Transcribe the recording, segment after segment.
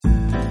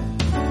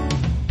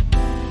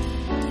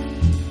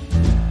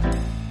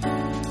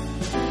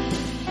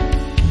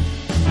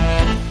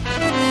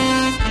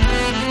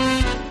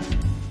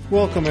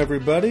welcome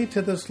everybody to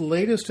this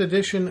latest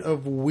edition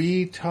of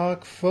We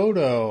Talk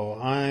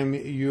Photo. I'm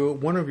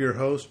one of your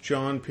hosts,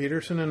 John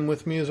Peterson, and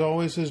with me as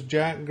always is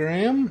Jack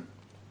Graham.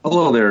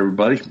 Hello there,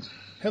 everybody.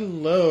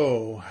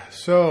 Hello.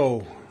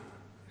 So,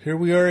 here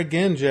we are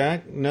again,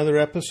 Jack. Another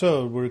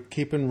episode. We're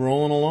keeping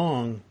rolling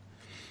along.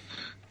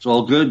 It's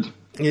all good.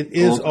 It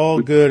is all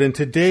good. And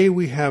today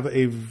we have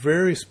a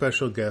very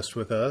special guest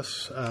with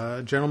us,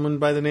 a gentleman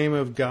by the name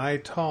of Guy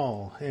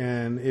Tall.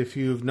 And if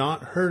you've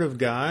not heard of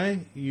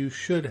Guy, you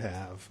should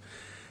have.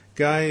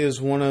 Guy is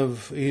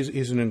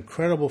he's an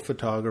incredible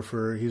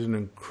photographer. He's an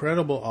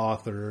incredible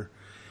author.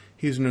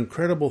 He's an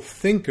incredible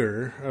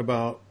thinker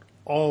about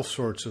all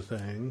sorts of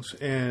things.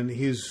 And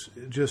he's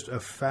just a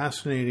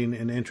fascinating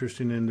and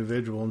interesting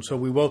individual. And so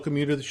we welcome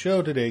you to the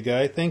show today,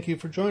 Guy. Thank you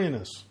for joining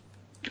us.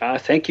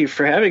 Thank you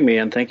for having me,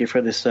 and thank you for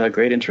this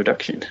great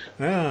introduction.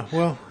 Yeah,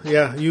 well,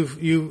 yeah,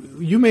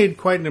 you made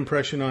quite an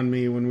impression on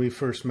me when we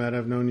first met.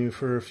 I've known you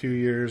for a few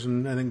years,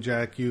 and I think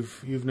Jack,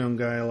 you've known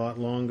Guy a lot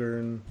longer.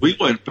 And we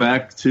went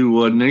back to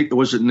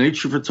was it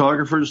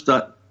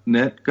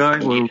naturephotographers.net,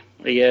 Guy?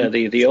 Yeah,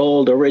 the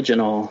old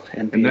original,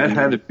 and that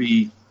had to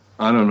be,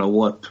 I don't know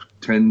what,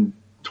 10,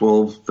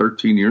 12,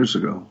 13 years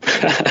ago.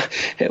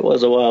 It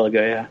was a while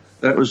ago, yeah.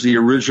 That was the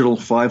original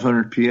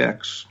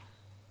 500px.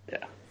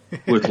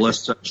 With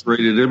less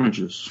saturated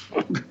images.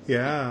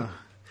 Yeah.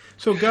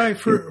 So, Guy,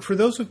 for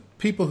those of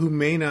people who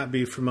may not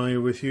be familiar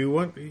with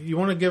you, you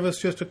want to give us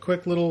just a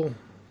quick little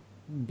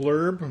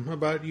blurb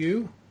about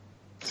you?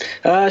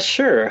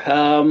 Sure.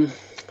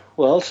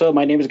 Well, so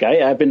my name is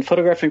Guy. I've been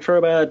photographing for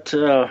about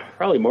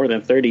probably more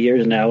than 30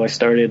 years now. I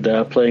started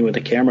playing with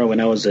the camera when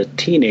I was a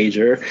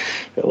teenager.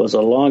 It was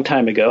a long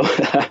time ago.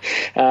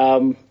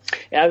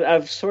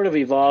 I've sort of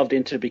evolved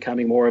into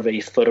becoming more of a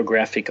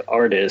photographic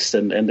artist,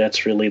 and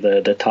that's really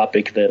the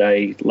topic that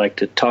I like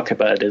to talk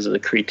about is the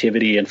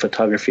creativity, and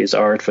photography is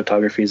art.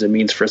 Photography is a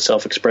means for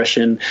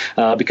self-expression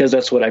because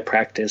that's what I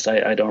practice.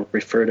 I don't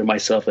refer to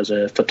myself as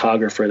a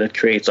photographer that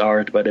creates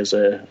art, but as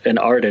an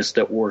artist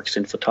that works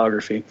in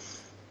photography.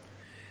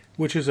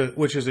 Which is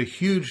a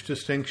huge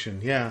distinction.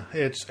 Yeah,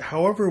 it's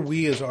however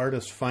we as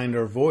artists find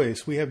our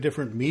voice. We have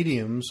different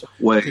mediums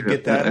to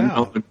get that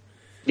out.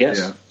 Yes.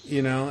 Yeah.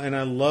 You know, and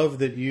I love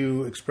that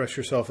you express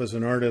yourself as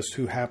an artist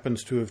who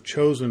happens to have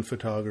chosen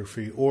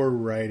photography or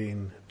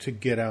writing to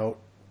get out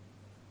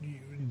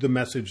the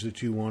message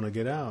that you want to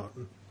get out.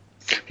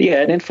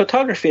 Yeah, and in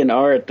photography and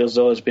art, there's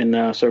always been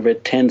sort of a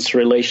tense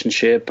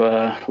relationship.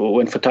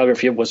 When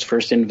photography was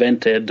first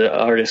invented,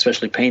 artists,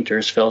 especially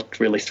painters, felt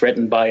really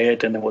threatened by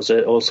it, and there was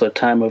also a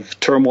time of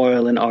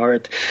turmoil in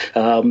art.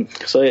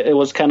 So it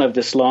was kind of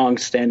this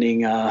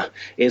long-standing,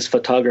 is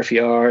photography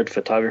art?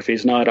 Photography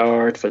is not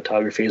art.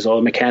 Photography is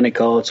all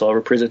mechanical. It's all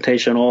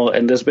representational.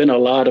 And there's been a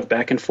lot of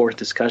back-and-forth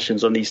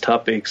discussions on these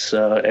topics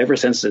ever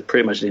since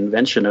pretty much the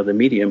invention of the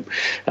medium.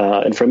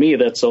 And for me,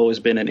 that's always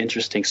been an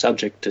interesting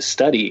subject to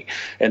study.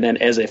 And then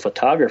as a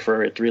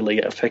photographer, it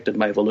really affected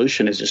my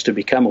evolution is just to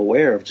become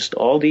aware of just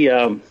all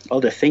the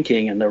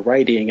thinking and the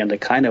writing and the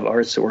kind of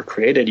arts that were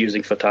created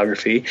using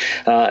photography.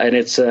 And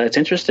it's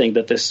interesting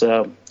that this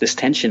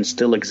tension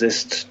still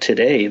exists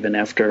today, even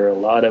after a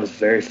lot of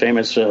very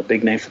famous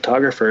big name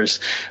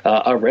photographers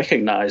are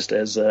recognized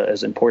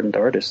as important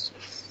artists.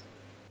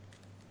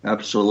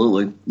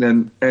 Absolutely.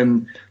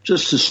 And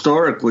just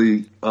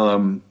historically,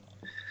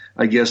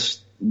 I guess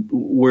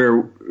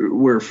where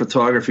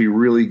photography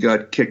really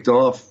got kicked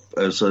off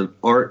as an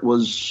art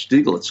was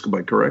Stieglitz. Am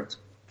I correct?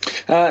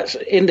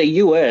 In the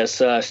U.S.,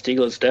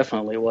 Stieglitz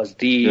definitely was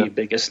the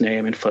biggest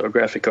name in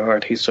photographic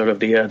art. He's sort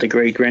of the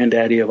great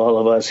granddaddy of all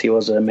of us. He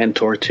was a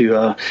mentor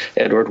to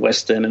Edward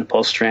Weston and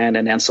Paul Strand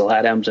and Ansel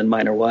Adams and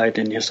Minor White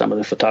and some of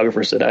the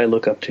photographers that I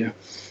look up to.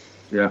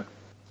 Yeah.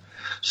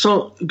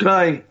 So,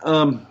 Guy,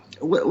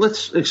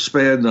 let's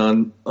expand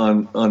on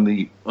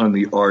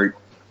the art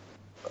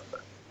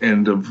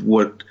end of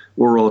what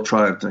we're all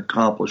trying to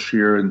accomplish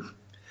here, and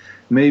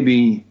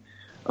maybe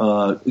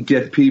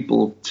get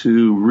people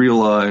to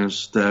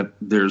realize that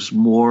there's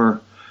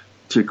more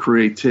to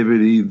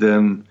creativity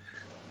than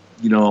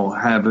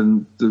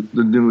having the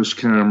newest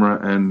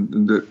camera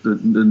and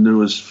the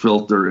newest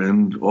filter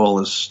and all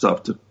this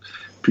stuff that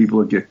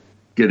people are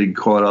getting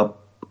caught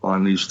up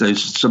on these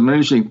days. It's an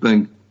amazing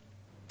thing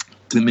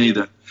to me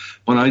that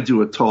when I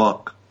do a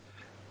talk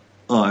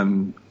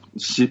on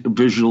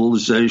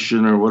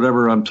visualization or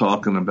whatever I'm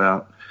talking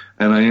about,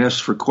 and I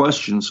ask for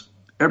questions,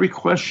 every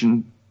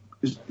question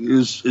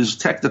is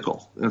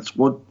technical. That's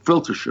what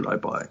filter should I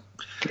buy?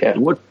 Yeah.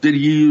 What did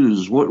you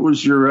use? What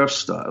was your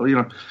f-style?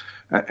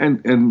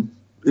 And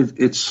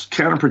it's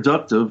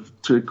counterproductive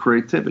to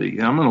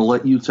creativity. I'm going to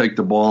let you take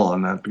the ball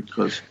on that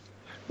because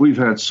we've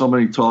had so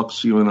many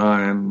talks, you and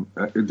I, and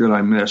that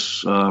I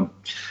miss.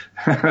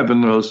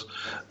 Heaven knows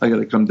I got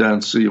to come down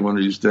and see you one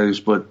of these days.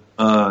 But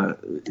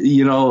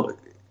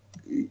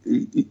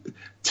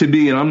to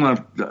me, and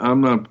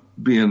I'm not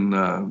being,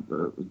 I'm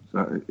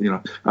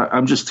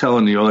just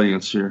telling the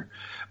audience here.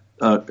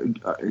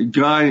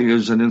 Guy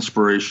is an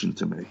inspiration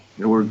to me.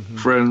 We're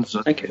friends,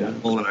 Thank you.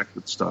 All that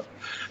good stuff.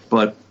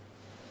 But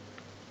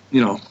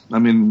I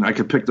mean, I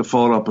could pick the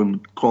phone up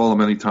and call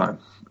him anytime.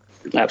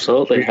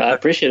 Absolutely. I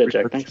appreciate it,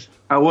 Jack. Thanks.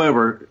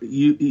 However,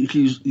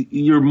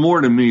 you're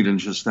more to me than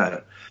just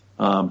that.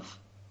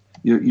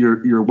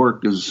 Your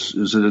work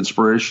is an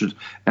inspiration,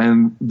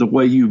 and the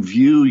way you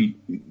view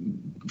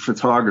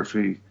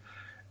photography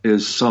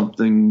is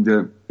something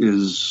that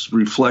is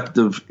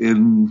reflective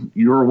in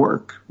your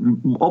work,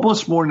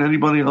 almost more than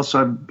anybody else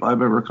I've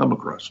ever come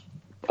across.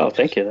 Oh,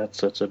 thank you.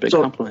 That's a big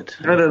compliment.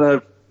 Now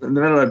that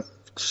I've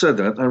said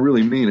that, I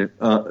really mean it.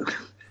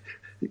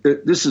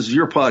 This is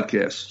your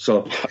podcast,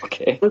 so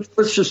okay.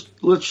 Let's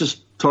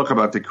just talk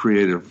about the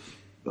creative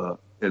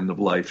end of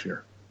life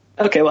here.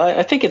 Okay, well,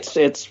 I think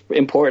it's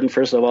important,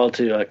 first of all,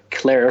 to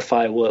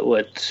clarify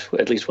what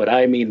at least what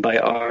I mean by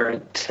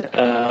art.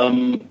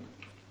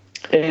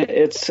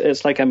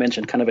 It's like I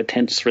mentioned, kind of a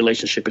tense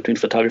relationship between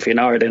photography and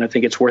art, and I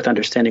think it's worth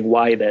understanding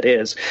why that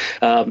is.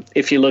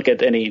 If you look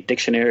at any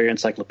dictionary or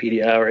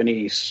encyclopedia or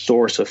any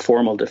source of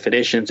formal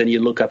definitions, and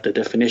you look up the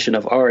definition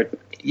of art,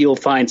 you'll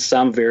find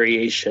some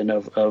variation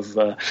of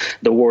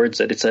the words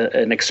that it's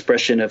an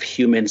expression of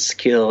human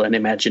skill and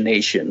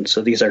imagination.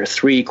 So these are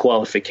three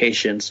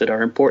qualifications that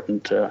are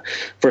important.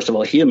 First of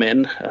all,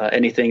 human.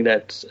 Anything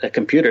that a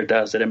computer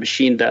does, that a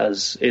machine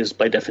does, is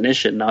by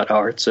definition not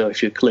art. So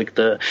if you click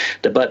the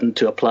button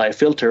to apply a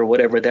filter,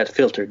 whatever that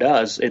filter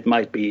does, it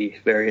might be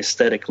very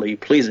aesthetically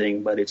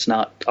pleasing, but it's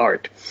not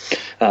art.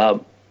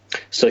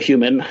 So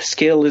human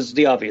skill is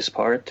the obvious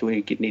part.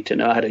 We need to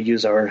know how to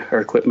use our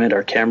equipment,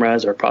 our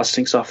cameras, our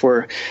processing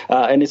software.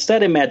 And it's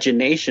that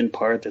imagination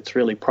part that's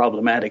really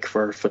problematic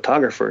for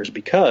photographers,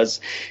 because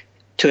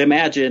to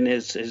imagine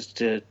is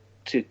to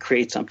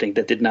create something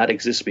that did not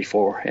exist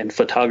before. And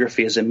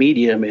photography as a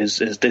medium is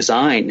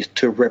designed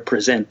to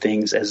represent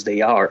things as they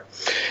are.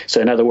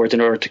 So in other words,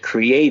 in order to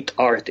create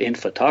art in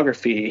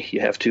photography, you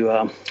have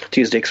to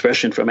use the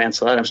expression from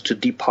Ansel Adams, to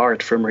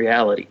depart from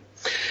reality.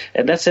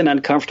 And that's an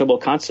uncomfortable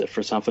concept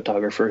for some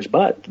photographers,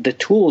 but the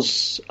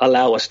tools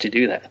allow us to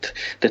do that.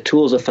 The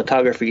tools of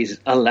photography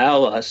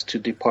allow us to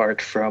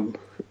depart from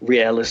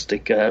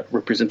realistic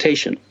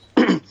representation.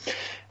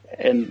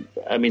 And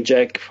I mean,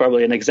 Jack,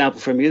 probably an example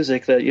for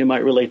music that you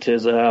might relate to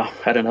is,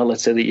 I don't know,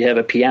 let's say that you have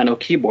a piano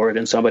keyboard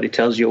and somebody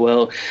tells you,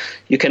 well,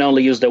 you can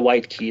only use the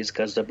white keys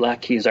because the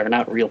black keys are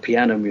not real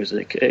piano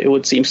music. It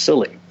would seem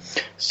silly.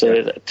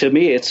 So to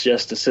me, it's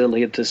just as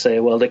silly to say,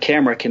 well, the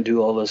camera can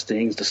do all those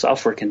things, the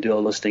software can do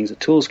all those things, the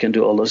tools can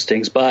do all those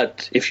things,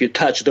 but if you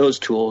touch those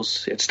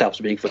tools, it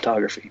stops being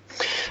photography.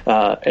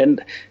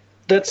 And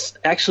that's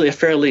actually a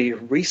fairly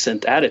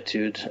recent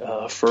attitude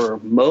for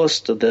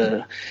most of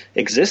the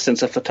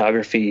existence of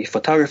photography.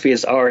 Photography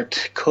as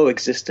art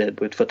coexisted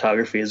with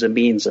photography as a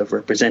means of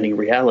representing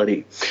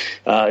reality.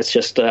 It's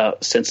just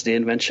since the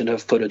invention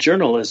of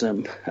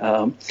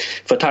photojournalism,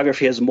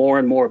 photography has more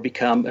and more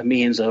become a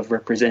means of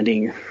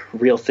representing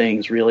real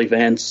things, real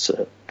events,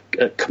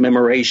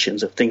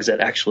 commemorations of things that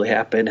actually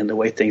happen and the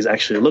way things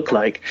actually look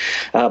like.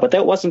 But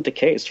that wasn't the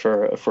case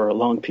for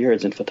long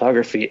periods in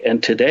photography.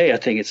 And today, I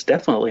think it's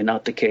definitely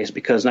not the case,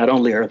 because not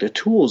only are the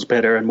tools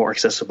better and more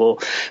accessible,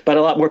 but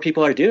a lot more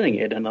people are doing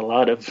it in a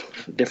lot of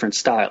different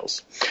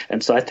styles.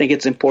 And so I think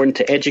it's important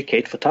to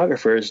educate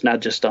photographers, not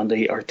just on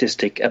the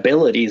artistic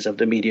abilities of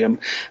the medium,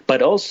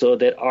 but also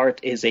that art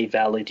is a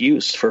valid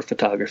use for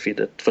photography,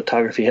 that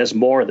photography has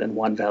more than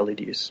one valid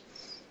use.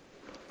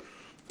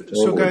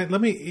 So, Guy,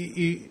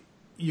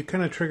 you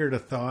kind of triggered a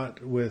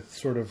thought with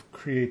sort of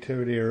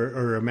creativity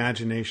or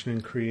imagination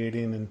in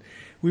creating. And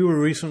we were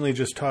recently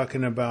just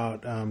talking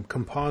about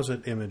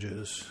composite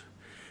images.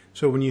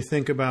 So when you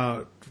think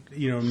about,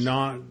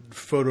 not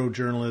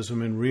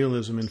photojournalism and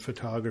realism in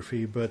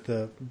photography, but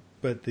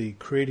the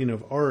creating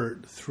of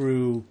art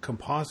through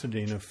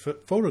compositing of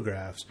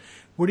photographs,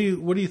 what do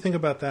you think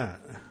about that?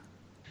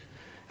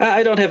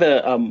 I don't have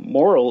a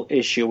moral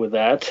issue with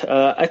that.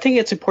 I think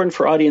it's important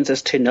for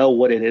audiences to know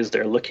what it is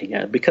they're looking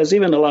at, because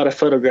even a lot of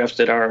photographs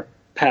that are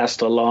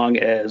passed along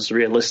as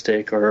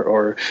realistic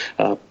or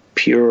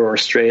pure or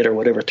straight or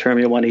whatever term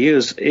you want to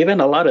use, even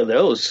a lot of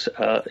those,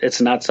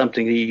 it's not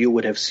something that you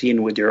would have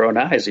seen with your own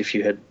eyes if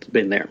you had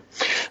been there.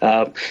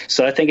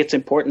 So I think it's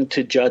important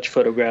to judge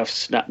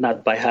photographs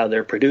not by how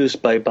they're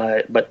produced, but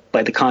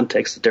by the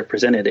context that they're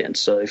presented in.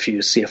 So if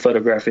you see a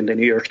photograph in the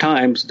New York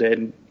Times,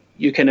 then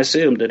you can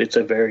assume that it's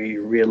a very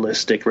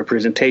realistic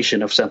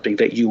representation of something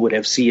that you would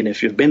have seen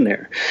if you've been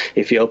there.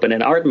 If you open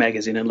an art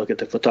magazine and look at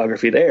the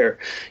photography there,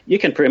 you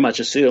can pretty much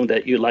assume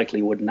that you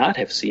likely would not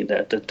have seen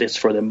that it's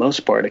for the most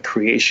part a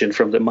creation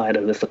from the mind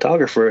of the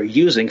photographer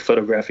using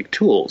photographic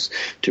tools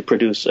to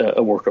produce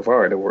a work of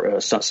art,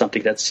 or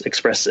something that's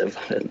expressive,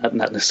 and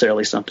not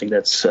necessarily something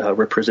that's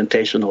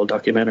representational,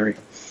 documentary.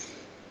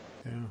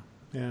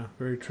 Yeah,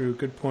 very true.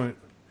 Good point.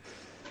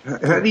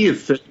 How do you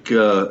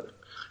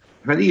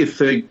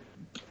think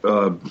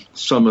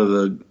some of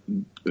the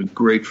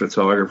great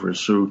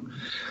photographers, who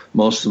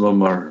most of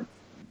them are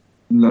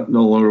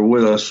no longer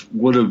with us,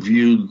 would have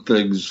viewed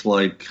things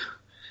like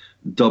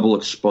double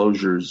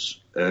exposures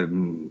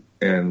and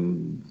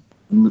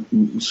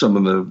some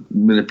of the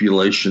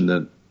manipulation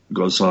that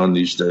goes on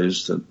these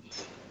days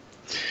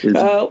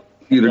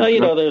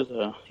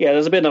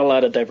There's been a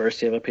lot of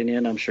diversity of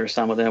opinion. I'm sure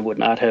some of them would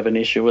not have an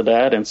issue with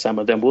that, and some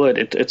of them would.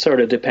 It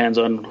sort of depends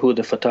on who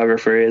the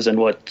photographer is and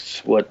what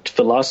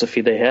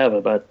philosophy they have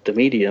about the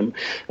medium.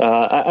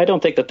 I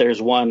don't think that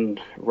there's one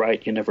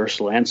right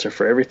universal answer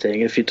for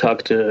everything. If you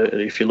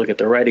look at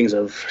the writings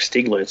of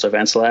Stieglitz, of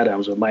Ansel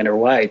Adams, of Minor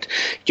White,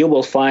 you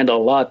will find a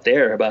lot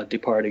there about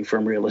departing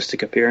from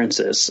realistic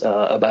appearances,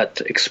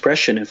 about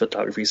expression in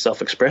photography,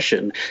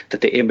 self-expression, that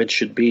the image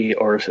should be,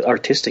 or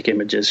artistic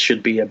images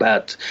should be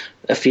about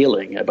a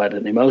feeling, about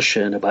an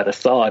emotion, about a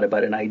thought,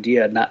 about an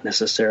idea, not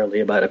necessarily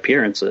about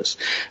appearances.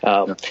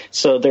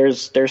 So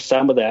there's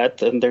some of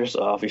that, and there's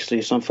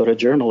obviously some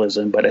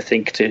photojournalism. But I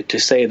think to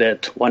say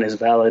that one is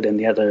valid and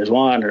the other is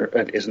one or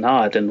is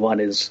not, and one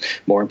is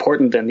more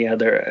important than the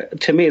other,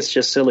 to me it's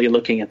just silly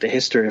looking at the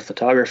history of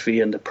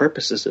photography and the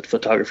purposes that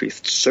photography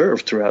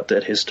served throughout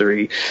that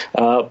history.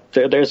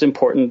 There's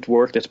important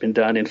work that's been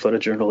done in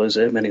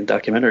photojournalism and in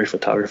documentary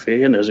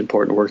photography, and there's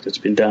important work that's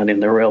been done in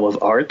the realm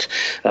of art,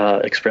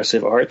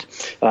 expressive art,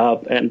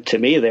 and to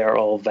me they are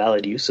all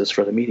valid uses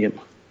for the medium.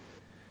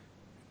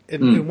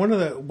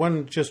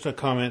 And just a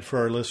comment for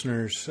our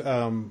listeners,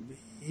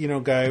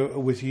 Guy,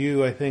 with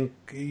you, I think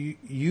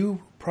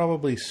you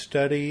probably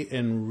study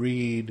and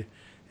read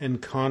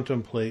and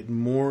contemplate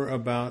more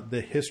about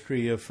the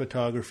history of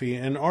photography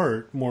and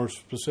art, more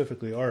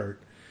specifically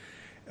art.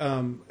 I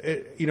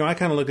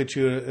kind of look at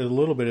you a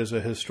little bit as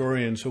a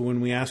historian, so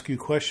when we ask you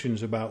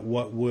questions about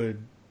what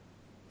would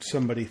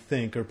somebody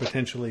think or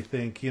potentially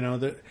think,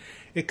 that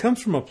it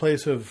comes from a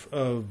place of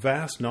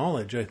vast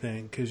knowledge, I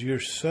think, because you're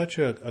such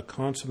a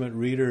consummate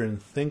reader and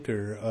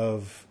thinker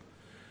of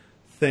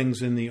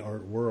things in the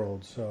art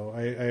world. So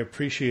I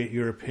appreciate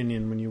your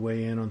opinion when you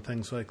weigh in on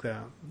things like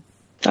that.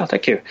 Oh,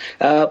 thank you.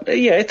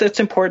 It's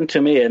important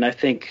to me, and I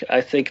think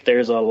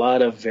there's a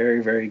lot of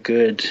very, very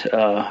good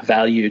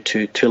value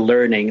to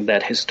learning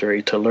that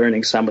history, to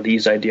learning some of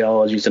these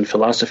ideologies and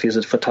philosophies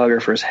that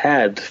photographers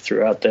had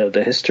throughout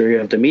the history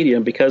of the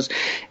medium, because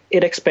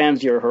it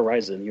expands your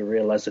horizon. You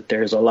realize that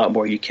there's a lot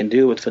more you can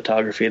do with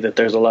photography, that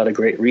there's a lot of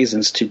great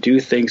reasons to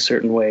do things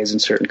certain ways in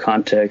certain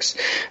contexts.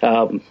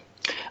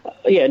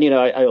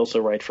 I also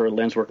write for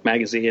Lenswork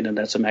magazine, and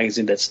that's a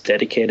magazine that's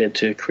dedicated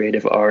to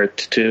creative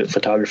art, to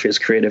photography as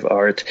creative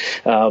art.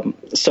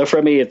 So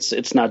for me,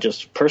 it's not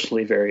just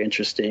personally very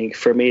interesting.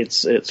 For me,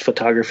 it's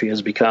photography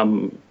has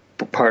become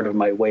part of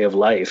my way of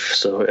life.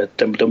 So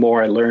the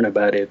more I learn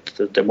about it,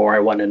 the more I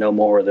want to know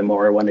more, the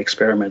more I want to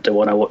experiment, the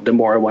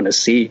more I want to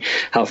see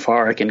how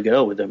far I can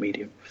go with the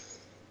medium.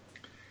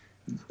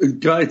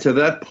 Guy, to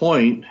that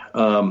point,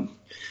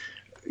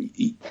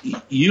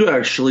 you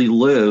actually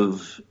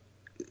live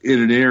in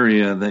an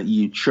area that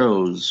you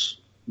chose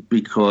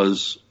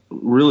because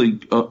really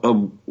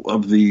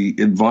of the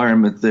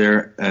environment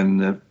there and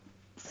the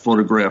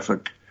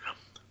photographic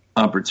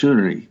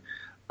opportunity.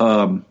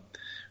 I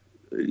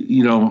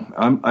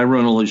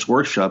run all these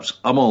workshops.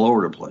 I'm all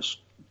over the place.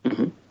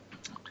 Mm-hmm.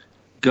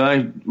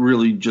 Guy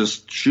really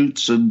just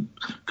shoots in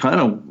kind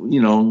of,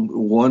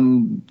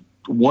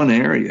 one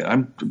area.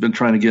 I've been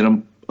trying to get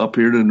him up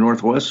here to the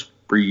Northwest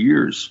for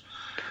years,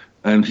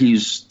 and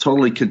he's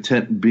totally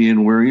content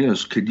being where he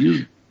is. Could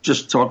you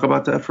just talk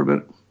about that for a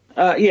bit?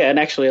 And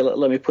actually,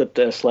 let me put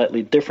a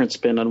slightly different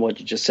spin on what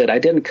you just said. I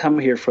didn't come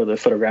here for the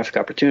photographic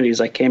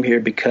opportunities. I came here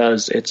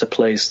because it's a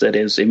place that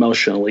is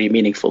emotionally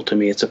meaningful to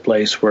me. It's a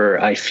place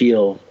where I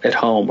feel at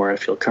home, where I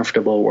feel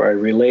comfortable, where I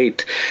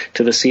relate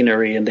to the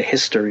scenery and the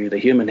history, the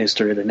human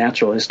history, the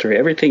natural history.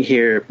 Everything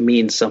here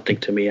means something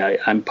to me.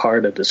 I'm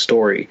part of the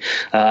story.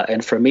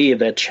 And for me,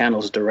 that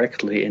channels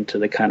directly into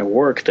the kind of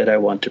work that I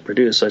want to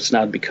produce. So it's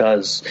not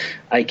because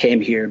I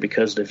came here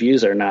because the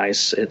views are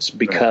nice. It's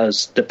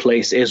because the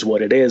place is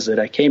what it is that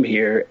I came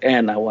here,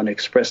 and I want to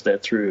express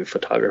that through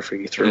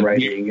photography, through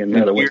writing, and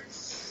other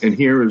ways. And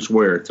here is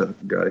where,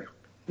 Guy?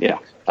 Yeah.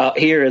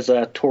 Here is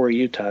Torrey,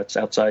 Utah. It's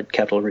outside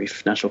Capitol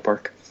Reef National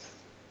Park.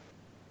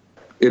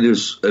 It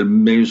is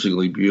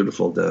amazingly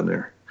beautiful down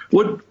there.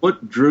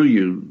 What drew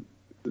you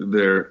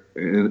there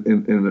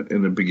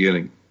in the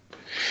beginning?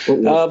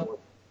 I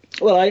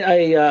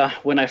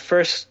when I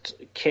first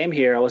came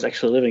here, I was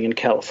actually living in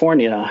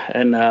California,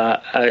 and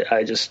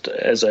I just,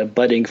 as a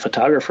budding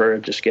photographer,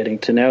 just getting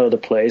to know the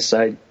place,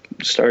 I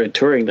started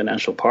touring the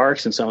national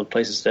parks and some of the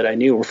places that I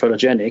knew were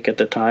photogenic. At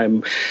the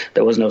time,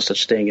 there was no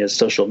such thing as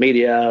social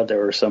media. There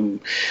were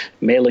some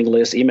mailing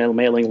lists, email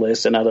mailing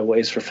lists, and other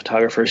ways for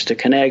photographers to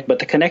connect. But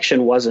the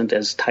connection wasn't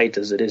as tight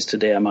as it is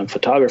today among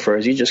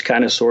photographers. You just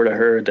kind of sort of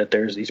heard that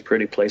there's these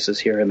pretty places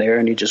here and there,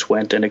 and you just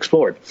went and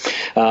explored.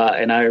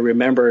 And I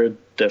remember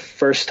the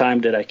first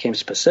time that I came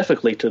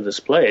specifically to this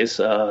place,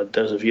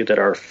 those of you that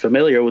are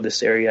familiar with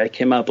this area, I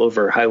came up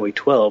over Highway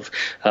 12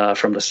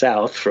 from the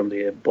south, from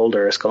the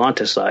Boulder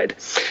Escalante side.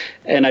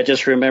 And I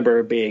just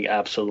remember being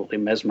absolutely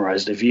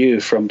mesmerized. The view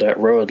from that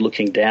road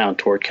looking down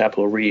toward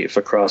Capitol Reef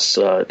across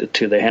to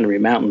the Henry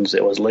Mountains.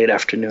 It was late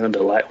afternoon.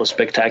 The light was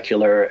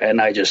spectacular.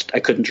 And I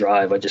couldn't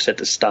drive. I just had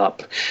to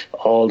stop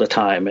all the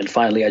time. And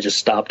finally I just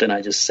stopped and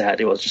I just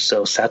sat. It was just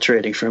so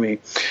saturating for me.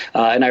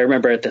 And I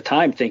remember at the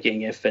time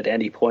thinking if at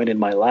any point in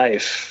my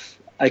life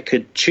I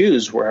could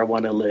choose where I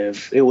want to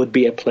live, it would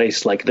be a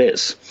place like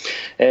this.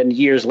 And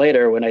years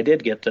later, when I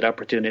did get that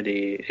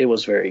opportunity, it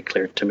was very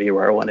clear to me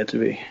where I wanted to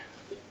be.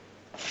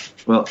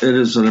 Well, it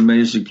is an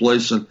amazing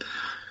place, and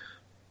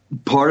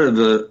part of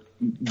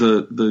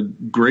the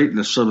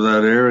greatness of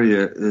that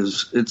area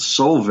is it's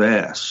so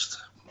vast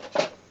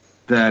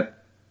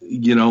that,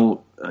 you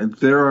know,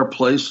 there are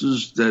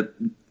places that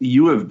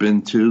you have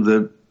been to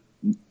that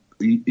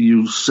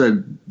you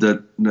said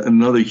that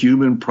another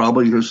human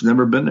probably has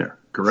never been there,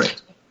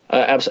 correct?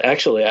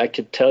 Actually, I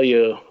could tell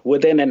you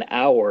within an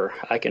hour,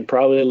 I can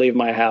probably leave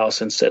my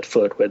house and set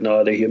foot where no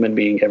other human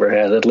being ever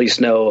has, at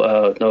least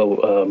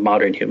no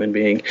modern human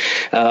being.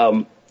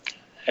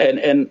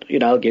 And you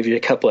know, I'll give you a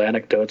couple of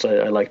anecdotes.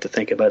 I like to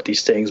think about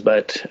these things,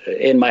 but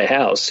in my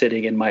house,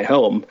 sitting in my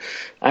home,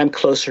 I'm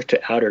closer to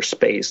outer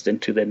space than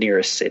to the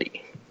nearest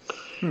city.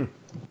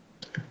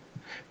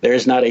 There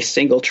is not a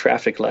single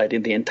traffic light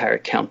in the entire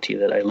county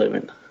that I live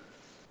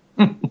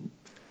in.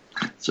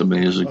 It's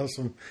amazing.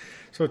 Awesome.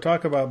 So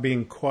talk about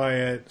being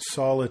quiet,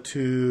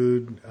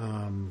 solitude,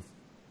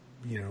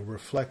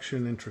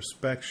 reflection,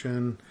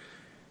 introspection.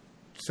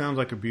 Sounds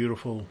like a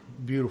beautiful,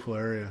 beautiful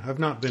area. I've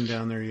not been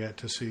down there yet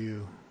to see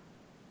you.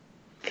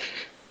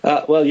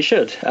 Well, you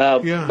should.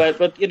 Yeah.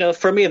 But you know,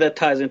 for me, that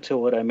ties into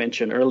what I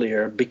mentioned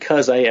earlier.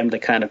 Because I am the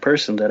kind of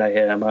person that I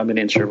am, I'm an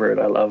introvert.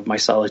 I love my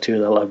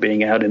solitude. I love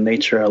being out in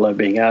nature. I love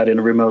being out in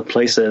remote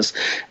places.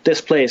 This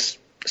place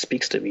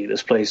speaks to me.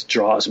 This place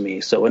draws me.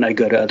 So when I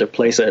go to other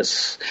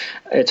places,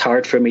 it's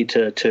hard for me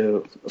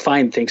to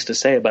find things to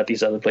say about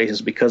these other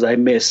places because I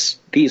miss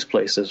these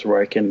places where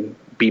I can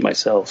be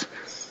myself.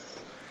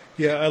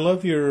 Yeah, I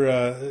love your,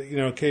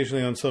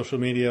 occasionally on social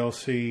media I'll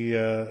see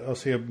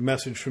a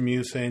message from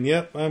you saying,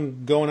 yep,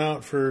 I'm going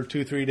out for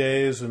 2-3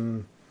 days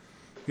and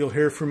you'll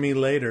hear from me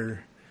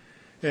later.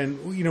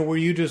 And, you know, where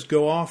you just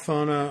go off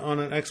on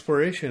an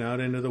exploration out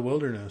into the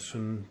wilderness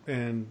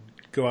and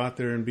go out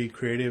there and be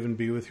creative and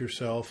be with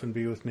yourself and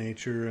be with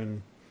nature.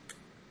 And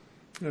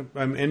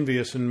I'm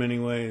envious in many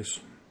ways.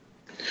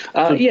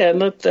 Yeah,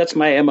 and that's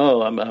my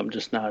MO. I'm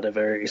just not a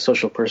very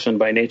social person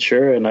by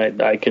nature, and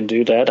I can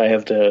do that. I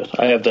have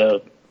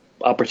the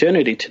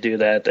opportunity to do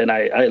that, and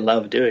I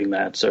love doing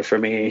that. So for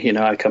me, you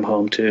know, I come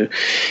home to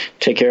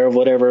take care of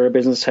whatever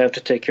business I have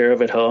to take care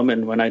of at home,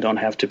 and when I don't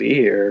have to be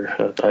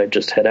here, I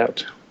just head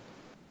out.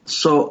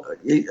 So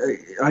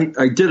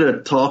I did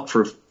a talk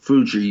for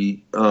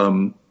Fuji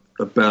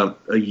about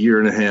a year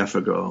and a half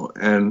ago,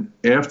 and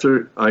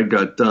after I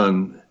got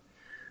done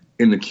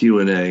in the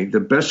Q&A, the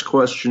best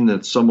question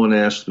that someone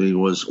asked me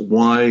was,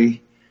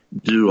 why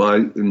do I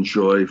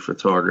enjoy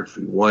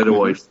photography? Why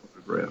do I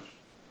photograph?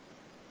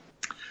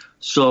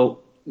 So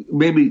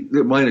maybe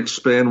it might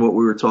expand what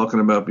we were talking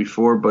about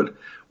before, but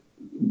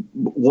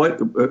what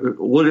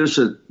is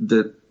it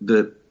that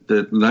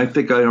and I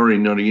think I already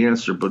know the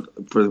answer,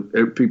 but for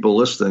people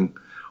listening,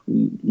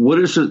 what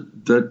is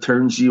it that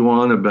turns you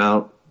on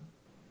about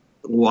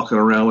walking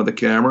around with a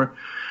camera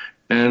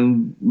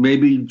and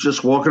maybe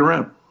just walking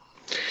around?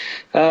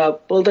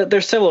 Well,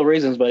 there's several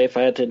reasons, but if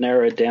I had to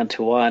narrow it down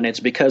to one, it's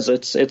because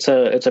it's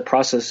a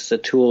process, it's a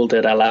tool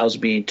that allows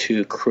me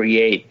to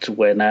create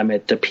when I'm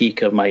at the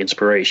peak of my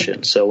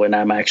inspiration. So when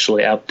I'm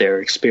actually out there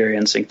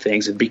experiencing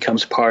things, it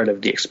becomes part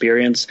of the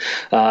experience.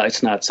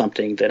 It's not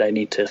something that I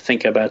need to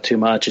think about too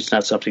much. It's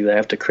not something that I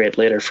have to create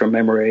later from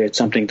memory. It's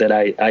something that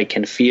I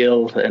can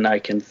feel, and I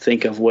can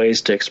think of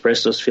ways to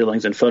express those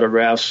feelings in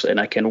photographs, and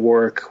I can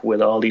work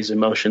with all these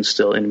emotions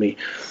still in me.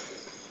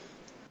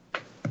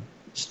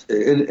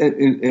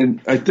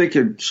 And I think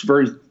it's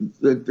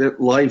that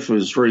life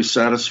is very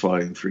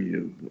satisfying for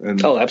you.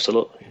 And, oh,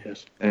 absolutely,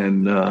 yes.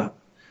 And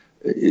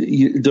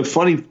the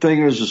funny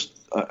thing is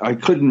I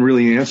couldn't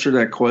really answer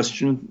that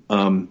question.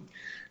 I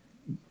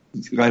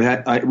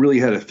really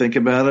had to think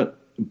about it,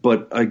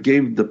 but I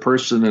gave the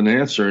person an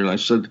answer, and I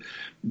said,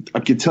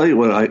 I can tell you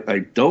what I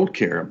don't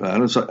care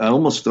about. It's I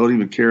almost don't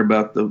even care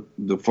about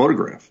the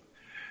photograph.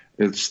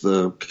 It's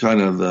the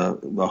kind of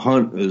the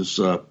hunt is.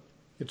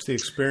 It's the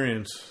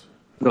experience.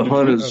 The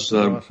hunt is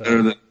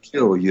better than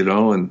kill, you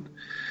know, and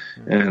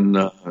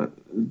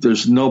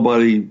there's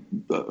nobody,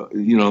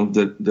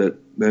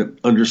 that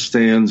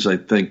understands, I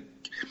think,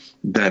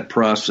 that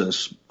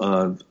process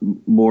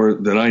more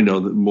than I know,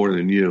 more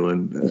than you,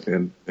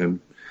 and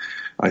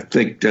I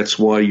think that's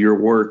why your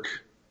work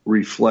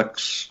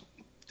reflects,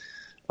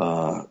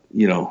 that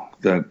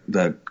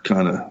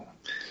kind of.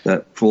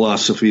 That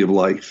philosophy of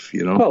life,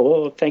 you know. Oh,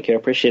 well, thank you. I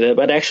appreciate it.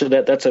 But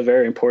actually, that's a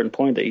very important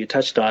point that you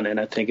touched on, and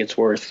I think it's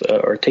worth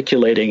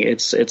articulating.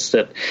 It's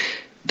that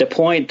The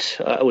point,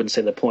 I wouldn't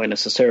say the point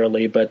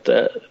necessarily, but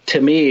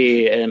to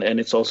me, and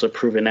it's also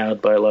proven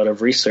out by a lot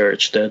of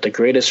research, the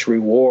greatest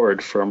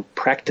reward from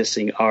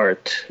practicing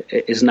art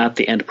is not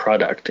the end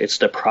product. It's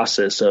the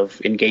process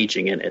of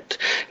engaging in it.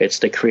 It's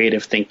the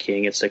creative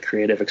thinking. It's the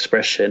creative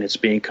expression. It's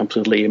being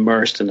completely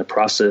immersed in the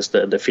process,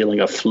 the feeling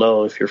of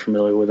flow, if you're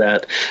familiar with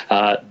that.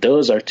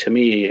 Those are, to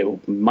me,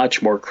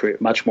 much more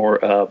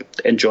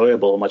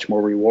enjoyable, much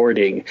more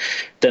rewarding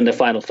than the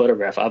final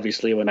photograph.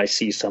 Obviously, when I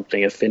see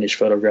something, a finished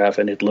photograph,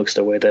 and it looks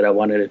the way that I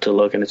wanted it to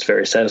look, and it's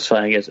very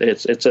satisfying.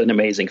 It's an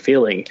amazing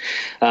feeling.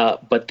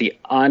 But the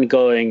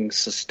ongoing,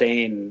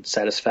 sustained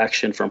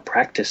satisfaction from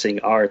practicing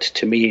art,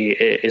 to me,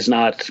 is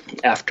not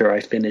after I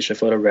finish a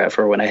photograph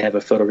or when I have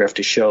a photograph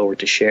to show or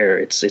to share.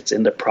 It's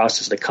in the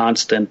process, the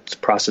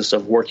constant process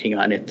of working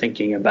on it,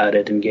 thinking about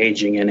it,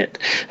 engaging in it,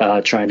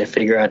 trying to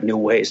figure out new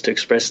ways to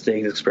express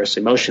things, express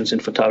emotions in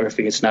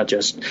photography. It's not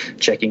just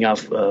checking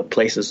off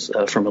places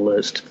from a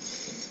list.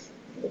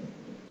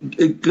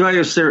 Guy,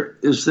 is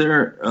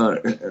there?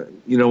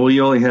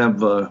 We only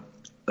have a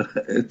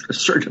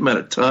certain amount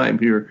of time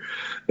here,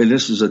 and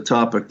this is a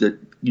topic that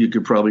you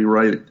could probably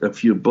write a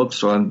few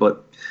books on.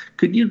 But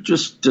could you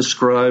just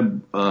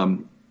describe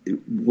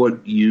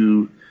what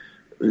your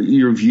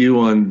view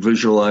on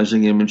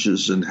visualizing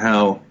images and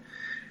how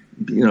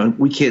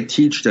we can't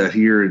teach that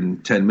here in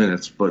 10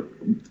 minutes, but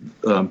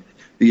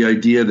the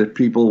idea that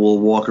people will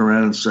walk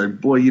around and say,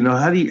 "Boy,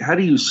 how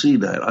do you see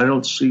that? I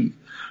don't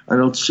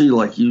see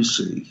like you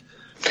see."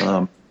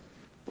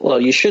 Well,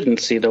 you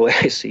shouldn't see the way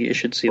I see. You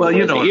should see the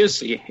way that you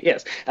see.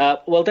 Yes.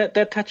 Well,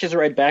 that touches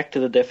right back to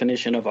the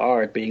definition of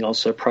art being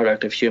also a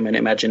product of human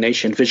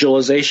imagination.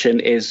 Visualization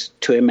is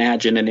to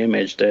imagine an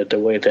image. The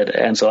way that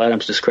Ansel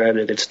Adams described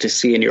it, it's to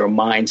see in your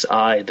mind's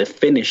eye the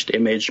finished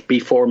image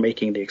before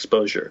making the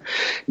exposure.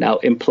 Now,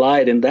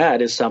 implied in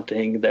that is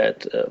something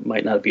that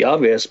might not be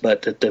obvious,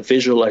 but that the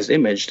visualized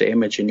image, the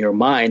image in your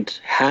mind,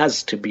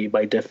 has to be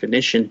by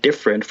definition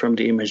different from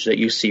the image that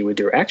you see with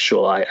your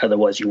actual eye.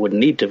 Otherwise, you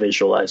wouldn't need to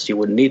visualize. You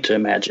wouldn't need to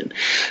imagine.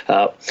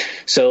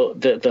 So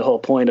the whole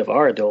point of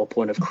art, the whole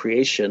point of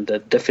creation, the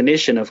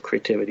definition of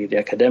creativity, the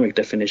academic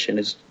definition,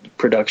 is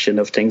production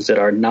of things that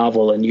are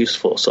novel and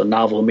useful. So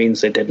novel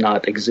means they did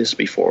not exist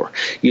before.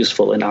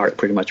 Useful in art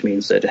pretty much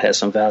means that it has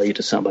some value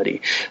to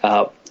somebody.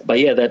 But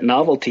yeah, that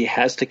novelty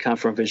has to come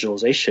from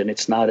visualization.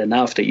 It's not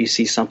enough that you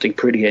see something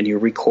pretty and you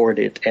record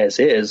it as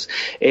is.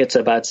 It's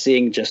about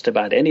seeing just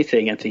about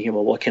anything and thinking,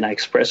 well, what can I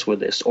express with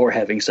this? Or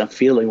having some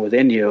feeling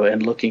within you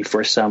and looking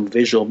for some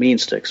visual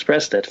means to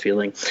express that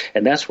feeling.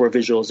 And that's where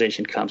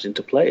visualization comes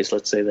into place.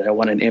 Let's say that I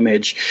want an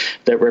image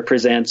that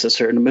represents a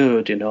certain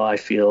mood. I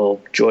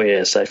feel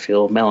joyous, I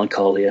feel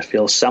melancholy, I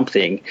feel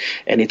something.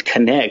 And it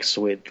connects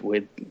with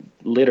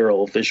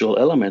literal visual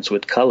elements,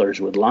 with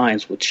colors, with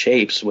lines, with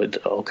shapes, with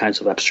all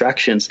kinds of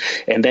abstractions.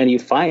 And then you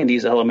find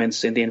these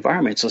elements in the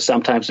environment. So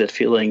sometimes that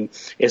feeling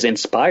is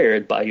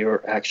inspired by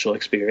your actual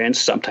experience.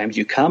 Sometimes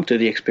you come to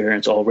the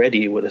experience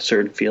already with a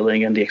certain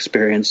feeling, and the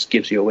experience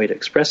gives you a way to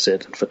express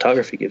it. And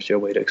photography gives you a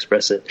way to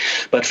express it.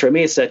 But for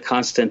me, it's that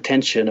constant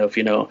tension of,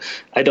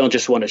 I don't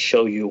just want to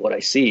show you what I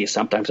see.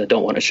 Sometimes I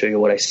don't want to show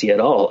you what I see at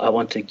all. I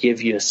want to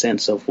give you a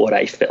sense of what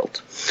I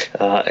felt.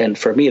 And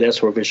for me,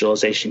 that's where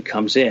visualization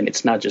comes in.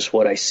 It's not just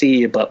what I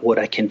see, but what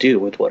I can do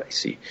with what I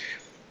see.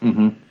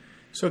 Mm-hmm.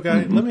 So,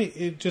 Guy, let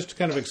me just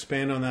kind of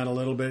expand on that a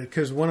little bit,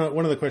 because one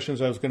of the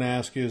questions I was going to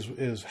ask you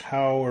is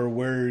how or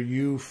where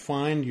you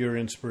find your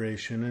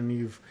inspiration, and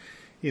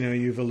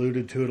you've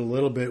alluded to it a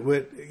little bit.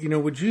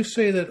 Would you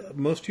say that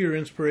most of your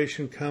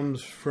inspiration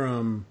comes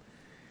from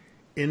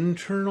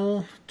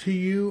internal to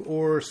you,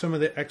 or some of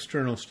the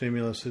external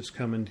stimulus that's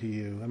coming to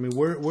you? I mean,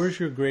 where's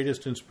your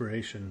greatest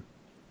inspiration?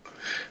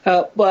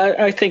 Well,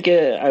 I think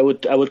I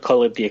would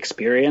call it the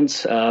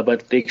experience,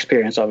 but the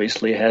experience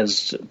obviously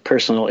has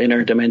personal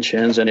inner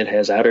dimensions and it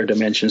has outer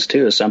dimensions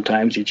too.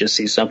 Sometimes you just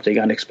see something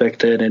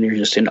unexpected and you're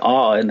just in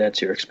awe, and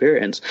that's your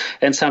experience.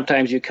 And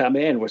sometimes you come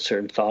in with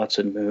certain thoughts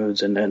and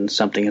moods, and then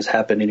something has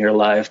happened in your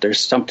life.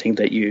 There's something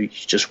that you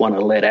just want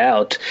to let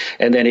out,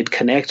 and then it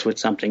connects with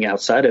something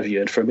outside of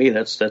you. And for me,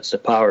 that's the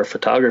power of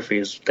photography,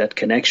 is that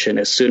connection.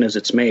 As soon as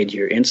it's made,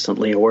 you're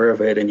instantly aware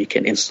of it, and you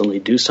can instantly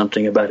do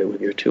something about it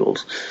with your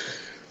tools.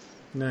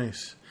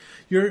 Nice.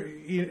 You're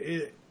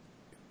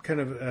kind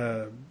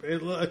of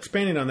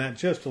expanding on that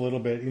just a little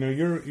bit.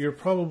 You're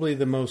probably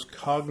the most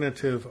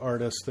cognitive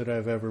artist that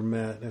I've ever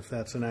met, if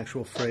that's an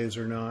actual phrase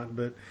or not.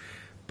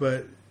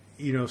 But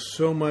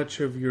so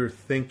much of your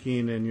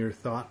thinking and your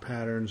thought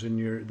patterns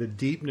and the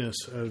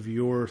deepness of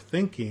your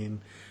thinking,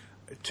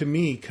 to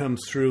me,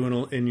 comes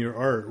through in your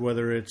art,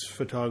 whether it's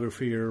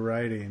photography or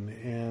writing.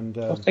 And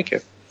thank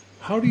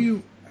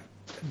you.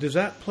 Does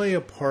that play a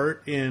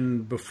part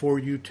in before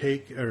you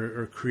take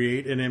or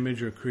create an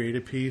image or create a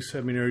piece?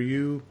 I mean, are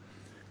you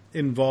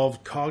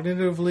involved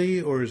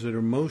cognitively, or is it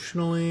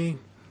emotionally?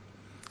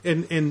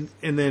 And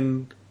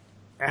then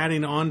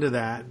adding on to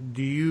that,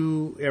 do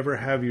you ever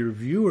have your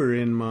viewer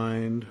in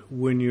mind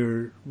when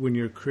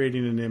you're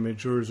creating an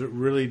image, or is it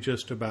really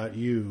just about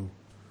you?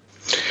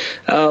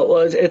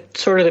 Well, It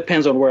sort of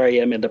depends on where I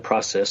am in the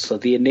process. So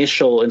the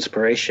initial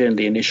inspiration,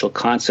 the initial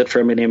concept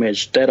from an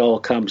image, that all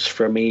comes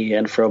from me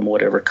and from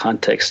whatever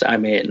context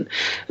I'm in.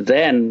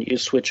 Then you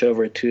switch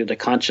over to the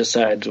conscious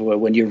side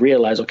when you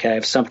realize, okay, I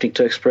have something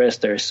to express.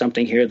 There's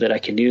something here that I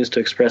can use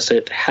to express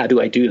it. How do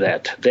I do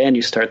that? Then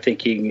you start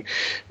thinking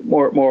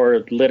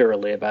more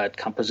literally about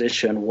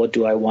composition. What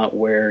do I want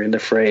where in the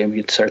frame?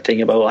 You start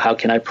thinking about, well, how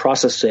can I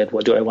process it?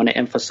 What do I want to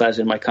emphasize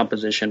in my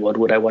composition? What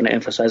would I want to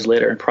emphasize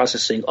later in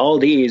processing? All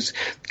these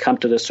come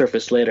to the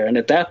surface later. And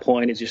at that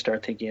point is you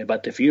start thinking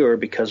about the viewer,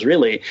 because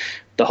really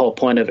the whole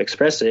point of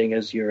expressing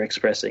is you're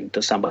expressing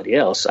to somebody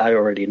else. I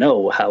already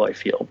know how I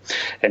feel.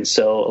 And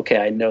so, okay,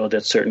 I know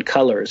that certain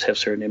colors have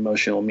certain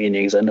emotional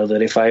meanings. I know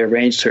that if I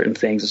arrange certain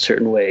things a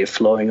certain way,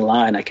 flowing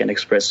line, I can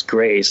express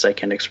grace, I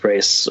can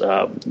express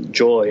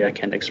joy, I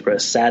can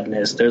express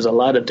sadness. There's a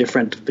lot of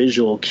different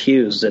visual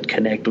cues that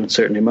connect with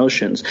certain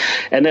emotions.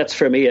 And that's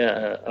for me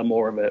a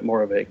more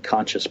of a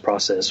conscious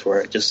process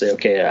where I just say,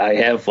 okay, I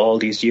have all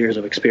these years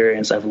of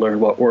experience. I've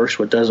learned what works,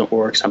 what doesn't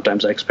work.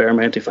 Sometimes I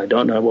experiment if I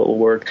don't know what will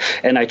work.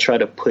 And I try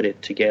to put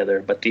it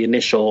together. But the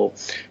initial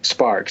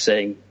spark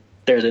saying,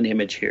 there's an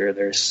image here,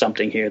 there's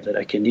something here that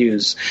I can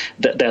use,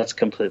 that's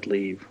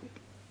completely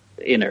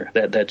inner.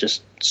 That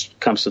just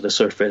comes to the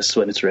surface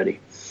when it's ready.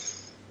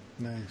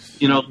 Nice.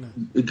 You know,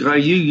 Guy,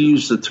 you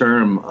used the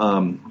term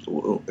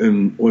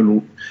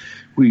when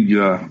we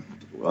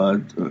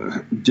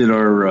did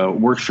our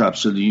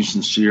workshops at the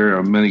Houston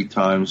Sierra many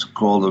times,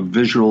 called a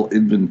visual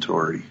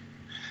inventory,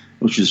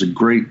 which is a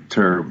great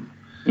term.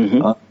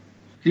 Mm-hmm.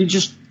 Can you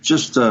just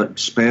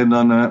expand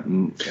on that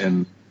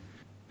and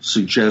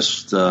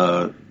suggest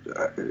how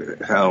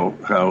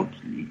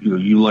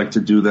you like to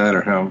do that,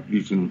 or how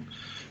you can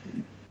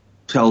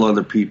tell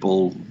other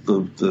people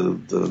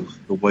the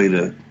way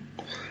to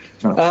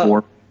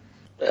form?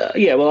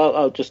 Yeah, well,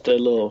 I'll just a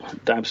little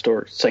dime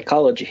store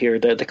psychology here.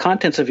 The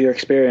contents of your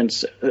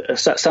experience,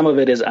 some of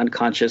it is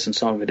unconscious and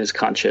some of it is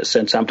conscious.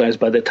 And sometimes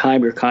by the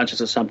time you're conscious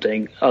of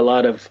something, a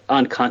lot of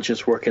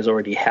unconscious work has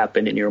already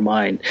happened in your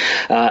mind.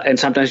 And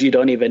sometimes you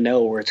don't even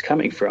know where it's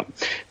coming from.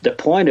 The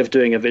point of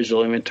doing a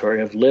visual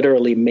inventory, of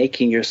literally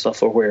making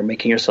yourself aware,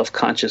 making yourself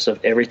conscious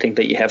of everything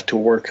that you have to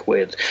work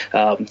with.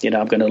 I'm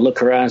going to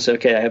look around and say,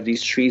 okay, I have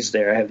these trees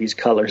there, I have these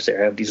colors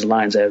there, I have these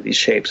lines, I have these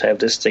shapes, I have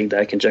this thing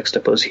that I can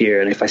juxtapose here.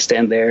 And if I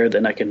stand there,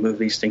 then I can move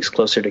these things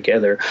closer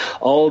together.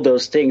 All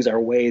those things are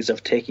ways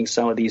of taking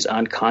some of these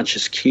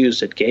unconscious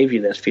cues that gave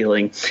you that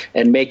feeling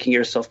and making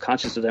yourself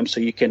conscious of them so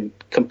you can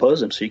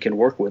compose them, so you can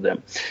work with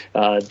them.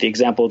 The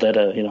example that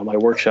my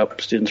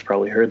workshop students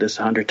probably heard this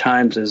 100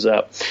 times is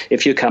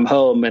if you come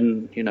home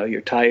and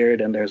you're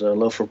tired and there's a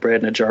loaf of bread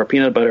and a jar of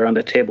peanut butter on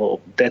the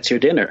table, that's your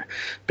dinner,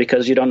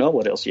 because you don't know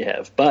what else you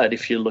have. But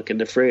if you look in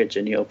the fridge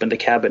and you open the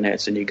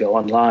cabinets and you go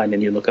online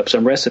and you look up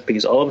some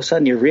recipes, all of a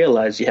sudden you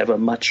realize you have a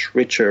much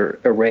richer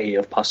array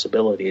of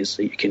possibilities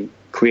that you can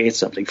create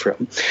something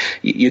from.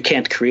 You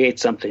can't create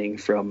something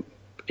from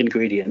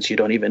ingredients you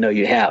don't even know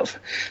you have.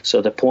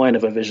 So the point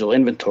of a visual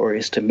inventory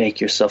is to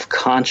make yourself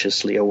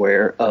consciously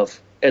aware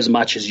of as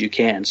much as you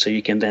can, so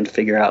you can then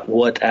figure out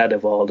what out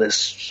of all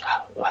this,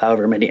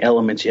 however many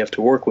elements you have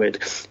to work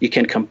with, you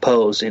can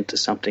compose into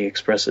something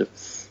expressive.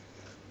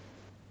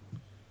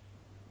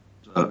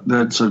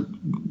 That's a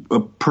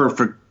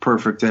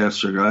perfect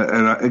answer.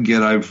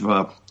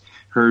 I've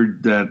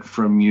heard that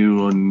from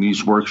you on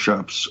these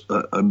workshops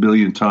a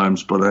million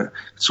times, but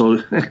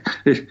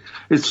it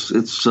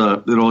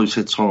always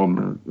hits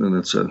home, and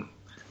it's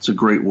a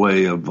great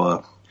way of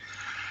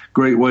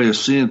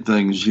seeing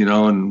things,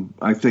 And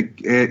I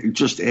think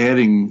just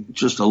adding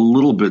just a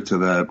little bit to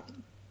that,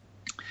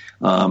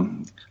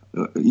 I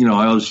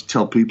always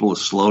tell people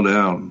to slow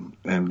down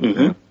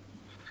and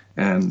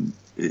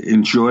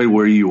enjoy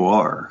where you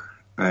are,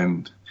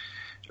 and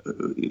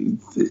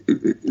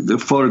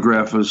the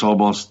photograph is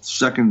almost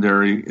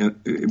secondary,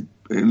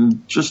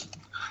 and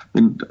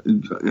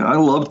I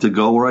love to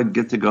go where I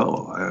get to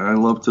go. I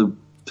love to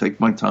take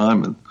my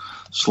time and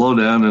slow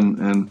down,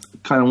 and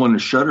kind of when the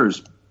shutter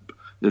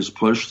is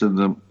pushed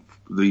and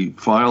the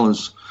file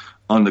is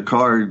on the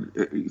card,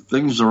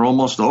 things are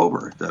almost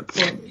over at that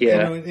point.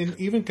 Yeah. And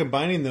even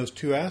combining those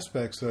two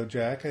aspects, though,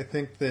 Jack, I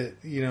think that,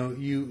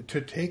 you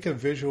to take a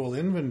visual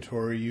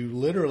inventory, you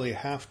literally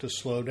have to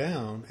slow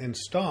down and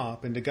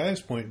stop, and to Guy's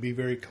point, be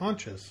very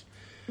conscious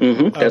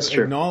of That's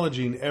true.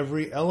 acknowledging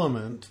every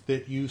element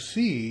that you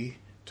see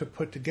to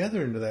put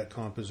together into that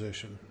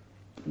composition.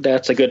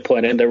 That's a good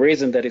point. And the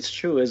reason that it's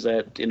true is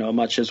that,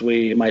 much as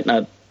we might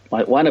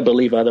want to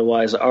believe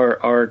otherwise,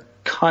 our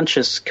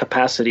conscious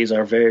capacities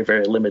are very,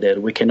 very limited.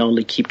 We can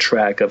only keep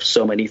track of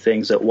so many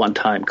things at one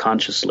time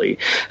consciously.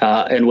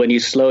 And when you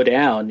slow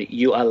down,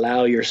 you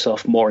allow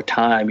yourself more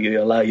time.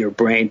 You allow your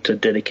brain to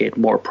dedicate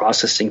more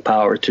processing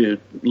power to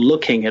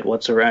looking at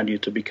what's around you,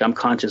 to become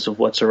conscious of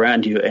what's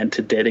around you, and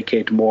to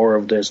dedicate more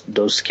of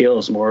those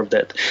skills, more of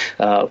that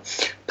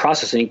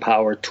processing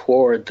power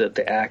toward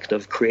the act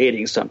of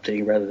creating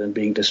something rather than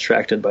being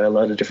distracted by a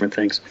lot of different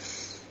things.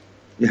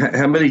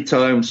 How many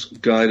times,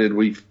 Guy,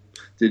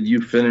 did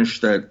you finish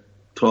that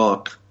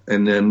talk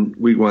and then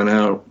we went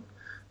out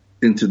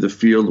into the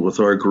field with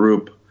our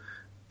group,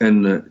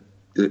 and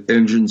the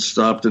engines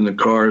stopped in the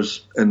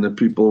cars, and the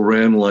people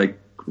ran like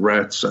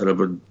rats out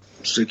of a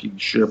sinking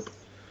ship.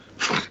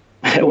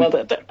 Well,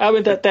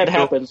 that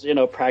happens,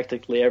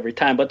 practically every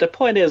time. But the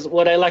point is,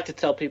 what I like to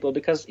tell people,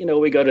 because,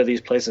 we go to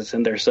these places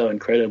and they're so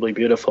incredibly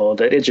beautiful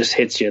that it just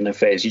hits you in the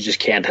face. You just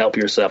can't help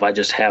yourself. I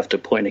just have to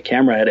point a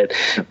camera at it.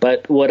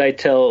 But what I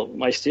tell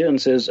my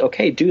students is,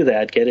 okay, do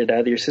that, get it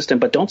out of your system,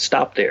 but don't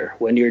stop there.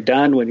 When you're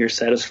done, when you're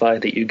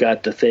satisfied that you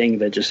got the thing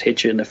that just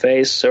hit you in the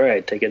face, all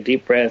right, take a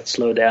deep breath,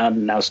 slow down,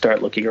 and now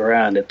start looking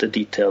around at the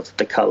details, at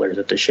the colors,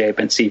 at the shape,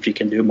 and see if you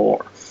can do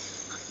more.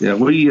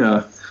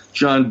 Yeah,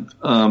 John,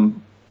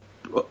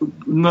 a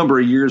number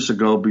of years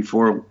ago,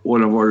 before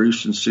one of our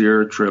Eastern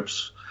Sierra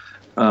trips,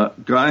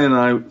 Guy and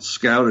I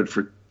scouted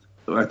for,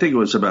 I think it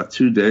was about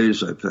 2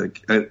 days,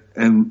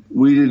 and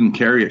we didn't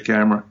carry a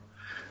camera,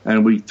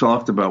 and we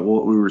talked about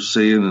what we were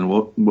seeing and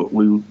what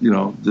we,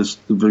 the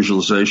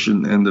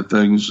visualization and the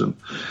things, and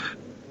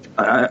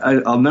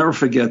I'll never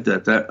forget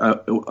that.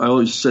 I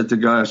always said to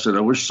Guy, I said,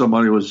 I wish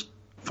somebody was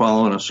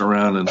following us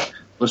around and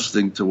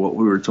listening to what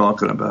we were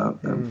talking about,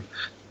 and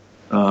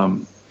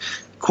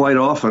quite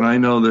often, I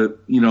know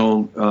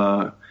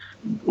that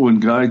when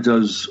Guy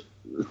does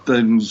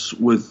things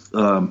with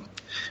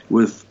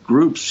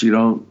groups,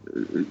 am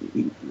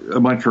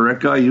I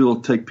correct, Guy?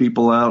 You'll take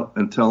people out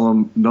and tell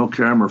them no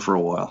camera for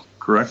a while,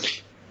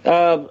 correct?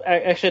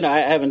 Actually, no, I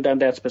haven't done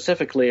that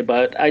specifically,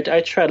 but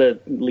I try to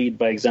lead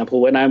by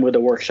example. When I'm with a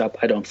workshop,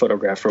 I don't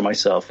photograph for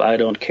myself. I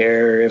don't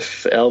care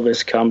if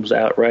Elvis comes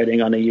out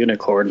riding on a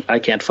unicorn. I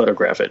can't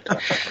photograph it.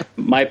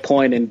 My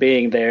point in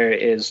being there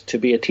is to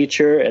be a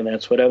teacher, and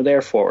that's what I'm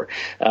there for.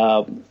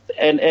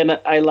 And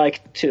I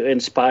like to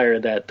inspire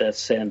that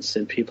sense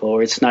in people,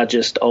 where it's not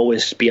just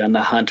always be on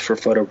the hunt for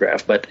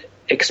photograph, but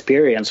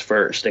experience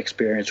first,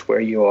 experience where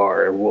you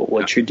are,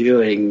 what you're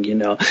doing,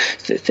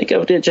 think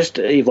of it, just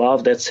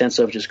evolve that sense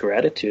of just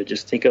gratitude.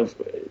 Just think of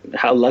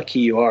how lucky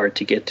you are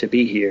to get to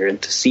be here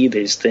and to see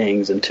these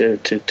things and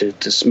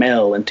to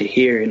smell and to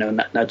hear,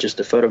 not just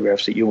the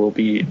photographs that you will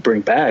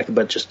bring back,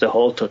 but just the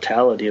whole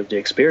totality of the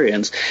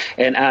experience.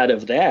 And out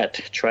of that,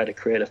 try to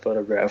create a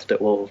photograph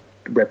that will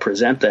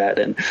represent that.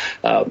 And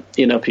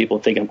people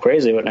think I'm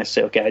crazy when I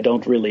say, okay, I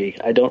don't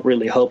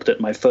really hope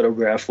that my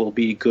photograph will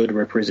be good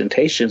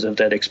representations of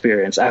that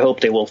experience. I hope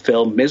they will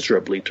fail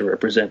miserably to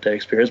represent that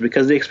experience,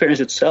 because the experience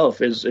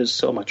itself is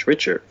so much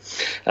richer.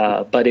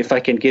 But if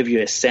I can give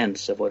you a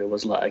sense of what it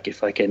was like,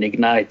 if I can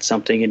ignite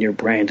something in your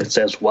brain that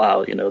says,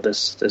 wow,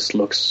 this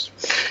looks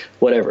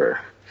whatever,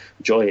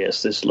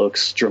 joyous, this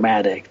looks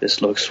dramatic,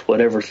 this looks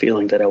whatever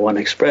feeling that I want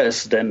to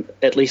express, then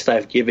at least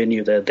I've given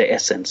you the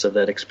essence of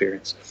that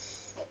experience.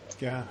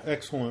 Yeah,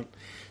 excellent.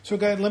 So,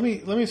 Guy, let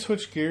me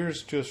switch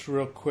gears just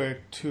real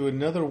quick to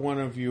another one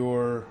of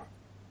your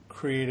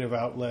creative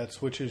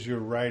outlets, which is your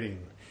writing.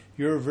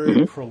 You're a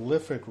very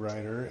prolific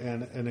writer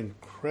and an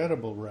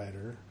incredible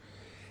writer.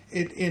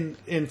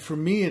 And for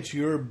me, it's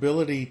your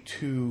ability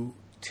to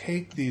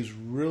take these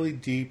really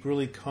deep,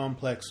 really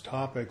complex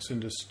topics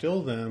and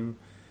distill them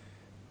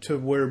to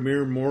where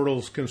mere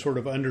mortals can sort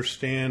of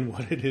understand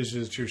what it is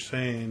that you're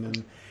saying.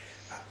 And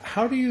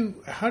how do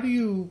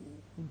you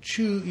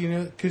choose,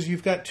 because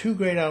you've got two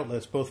great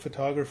outlets, both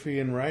photography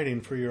and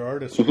writing, for your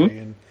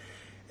artistry.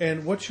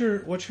 And what's your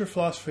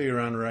philosophy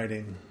around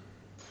writing?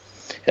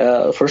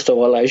 First of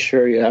all, I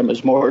assure you I'm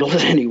as mortal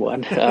as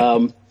anyone.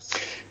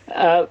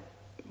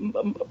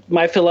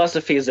 My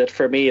philosophy is that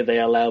for me, they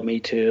allow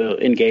me to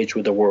engage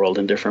with the world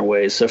in different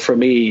ways. So for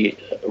me,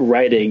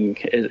 writing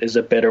is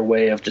a better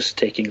way of just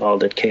taking all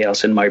that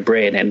chaos in my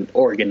brain and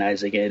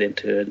organizing it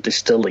into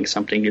distilling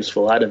something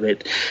useful out of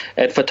it.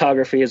 And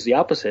photography is the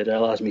opposite. It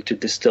allows me to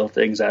distill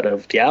things out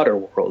of the outer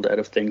world, out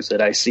of things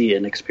that I see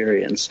and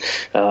experience.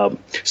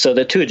 So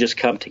the two just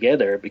come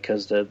together,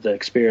 because the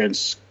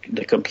experience,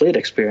 the complete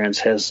experience,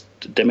 has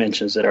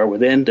dimensions that are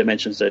within,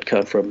 dimensions that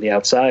come from the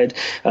outside.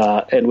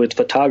 And with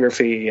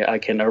photography, I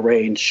can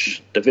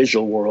arrange the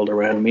visual world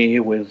around me.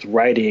 With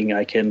writing,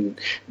 I can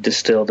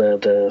distill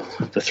the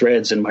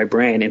threads in my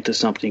brain into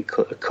something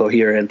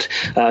coherent.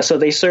 So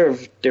they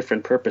serve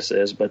different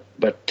purposes,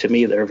 but to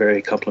me, they're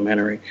very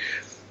complementary.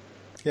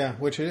 Yeah,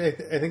 which I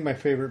think my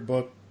favorite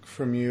book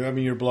from you, I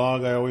mean, your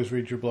blog, I always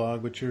read your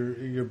blog, but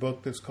your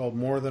book that's called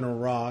More Than a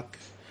Rock,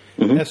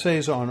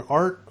 Essays on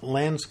Art,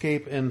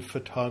 Landscape, and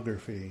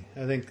Photography.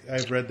 I think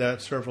I've read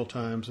that several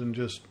times and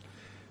just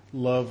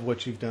love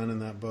what you've done in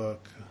that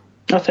book.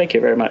 Oh, thank you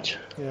very much.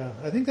 Yeah,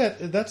 I think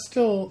that's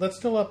still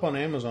up on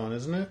Amazon,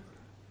 isn't it?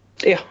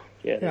 Yeah.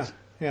 It is.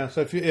 Yeah.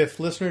 So if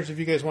listeners, if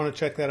you guys want to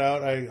check that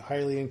out, I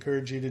highly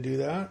encourage you to do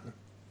that.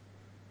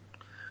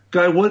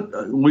 Guy,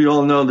 we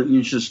all know that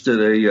you just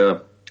did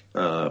a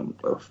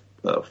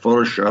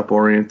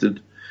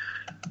Photoshop-oriented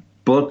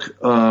book.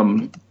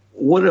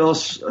 What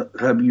else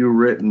have you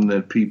written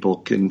that people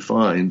can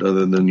find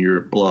other than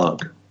your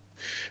blog?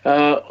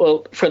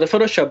 Well, for the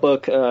Photoshop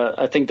book,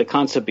 I think the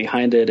concept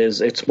behind it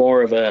is it's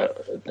more of a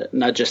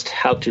not just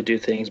how to do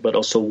things, but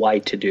also why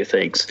to do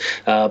things.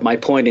 My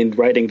point in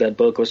writing that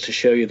book was to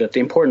show you that the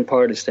important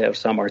part is to have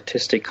some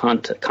artistic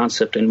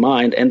concept in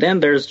mind, and then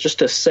there's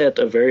just a set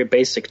of very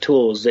basic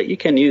tools that you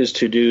can use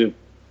to do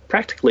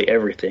practically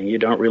everything. You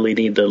don't really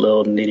need the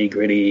little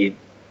nitty-gritty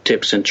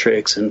tips and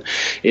tricks, and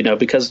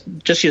because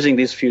just using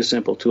these few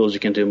simple tools you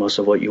can do most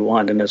of what you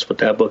want, and that's what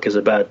that book is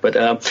about. But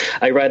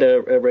I write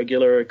a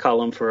regular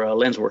column for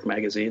Lenswork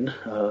magazine.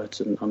 It's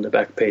on the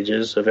back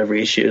pages of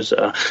every issue.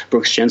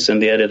 Brooks Jensen,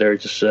 the editor,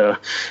 just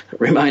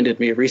reminded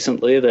me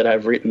recently that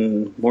I've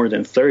written more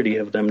than 30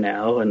 of them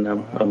now, and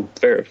I'm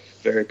very,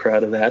 very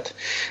proud of that.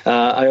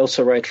 I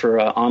also write for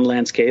On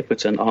Landscape.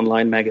 It's an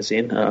online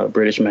magazine,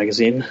 British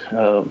magazine,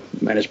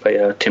 managed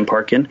by Tim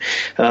Parkin.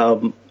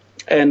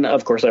 And,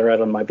 of course, I write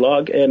on my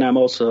blog, and I'm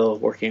also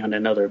working on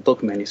another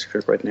book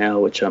manuscript right now,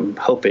 which I'm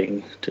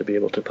hoping to be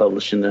able to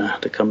publish in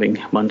the coming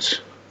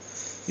months.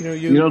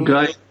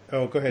 Guy.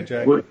 Oh, go ahead,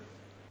 Jack.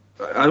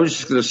 I was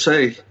just going to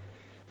say,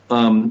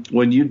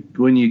 when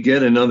you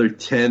get another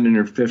 10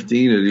 or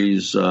 15 of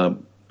these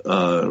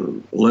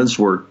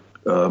Lenswork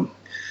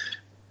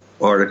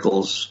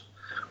articles,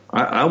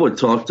 I would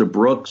talk to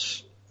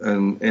Brooks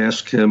and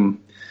ask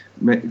him,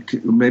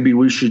 maybe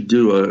we should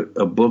do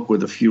a book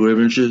with a few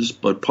images,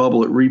 but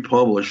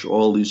republish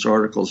all these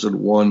articles in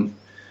one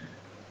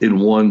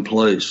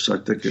place. I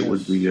think it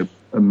would be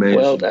amazing.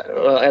 Well,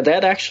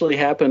 that actually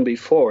happened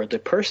before. The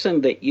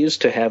person that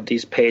used to have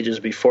these pages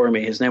before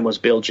me, his name was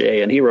Bill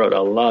Jay, and he wrote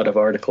a lot of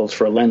articles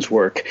for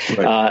Lenswork.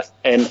 Right.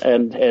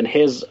 And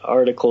his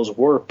articles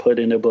were put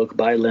in a book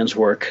by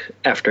Lenswork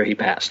after he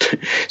passed.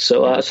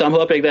 So I'm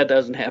hoping that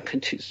doesn't happen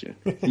too soon.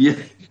 Yeah,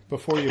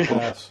 before you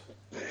pass.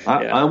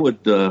 I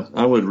would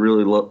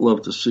really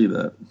love to see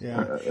that.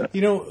 Yeah,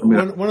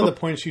 one of the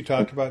points you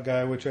talked about,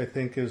 Guy, which I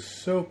think is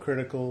so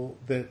critical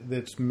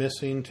that's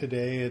missing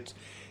today.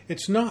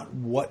 It's not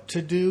what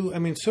to do. I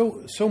mean,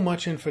 so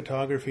much in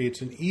photography,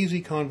 it's an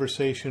easy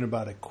conversation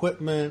about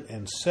equipment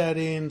and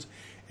settings,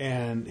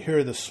 and here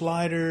are the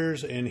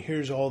sliders, and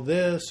here's all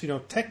this.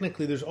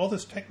 Technically, there's all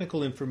this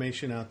technical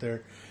information out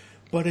there,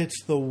 but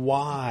it's the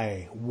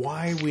why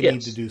we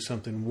need to do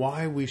something,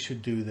 why we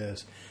should do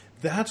this.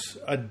 That's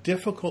a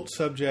difficult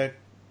subject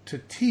to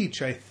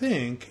teach, I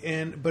think,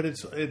 but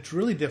it's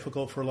really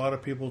difficult for a lot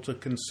of people to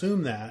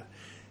consume that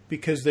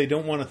because they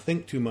don't want to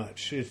think too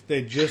much.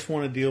 They just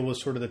want to deal with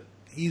sort of the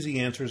easy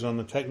answers on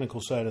the technical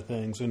side of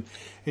things. And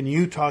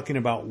you talking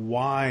about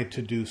why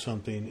to do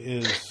something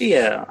is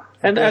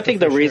and I think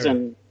the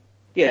reason,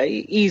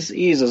 ease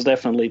is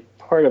definitely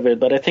part of it,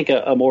 but I think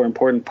a more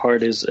important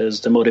part is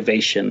the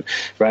motivation,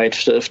 right?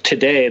 So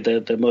today,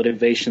 the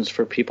motivations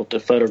for people to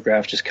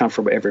photograph just come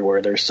from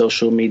everywhere. There's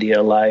social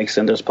media likes,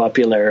 and there's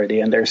popularity,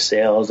 and there's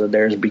sales, and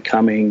there's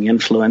becoming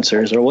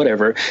influencers or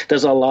whatever.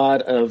 There's a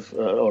lot of,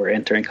 or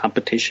entering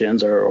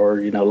competitions or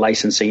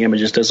licensing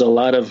images. There's a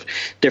lot of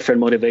different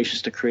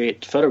motivations to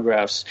create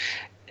photographs.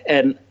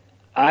 And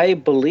I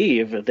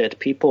believe that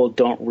people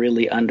don't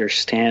really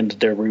understand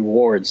the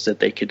rewards that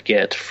they could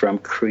get from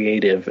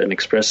creative and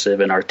expressive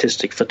and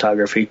artistic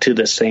photography to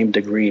the same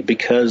degree,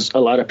 because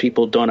a lot of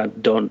people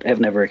have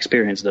never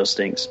experienced those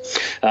things.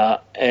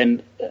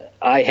 And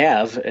I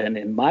have, and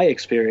in my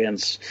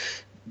experience,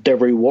 the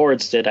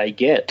rewards that I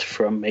get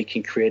from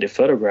making creative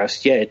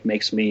photographs, it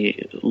makes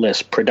me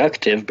less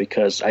productive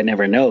because I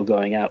never know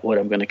going out what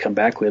I'm going to come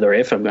back with or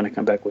if I'm going to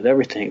come back with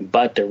everything.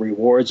 But the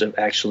rewards of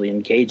actually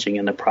engaging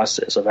in the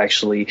process, of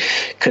actually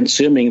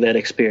consuming that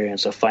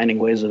experience, of finding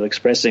ways of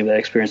expressing that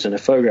experience in a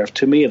photograph,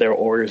 to me, they're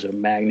orders of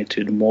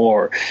magnitude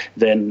more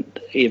than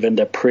even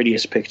the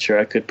prettiest picture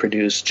I could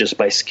produce just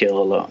by skill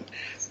alone.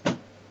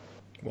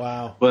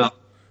 Wow. Well,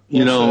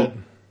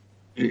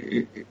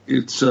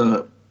 it's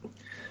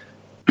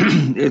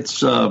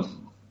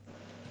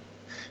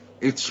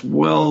it's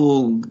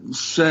well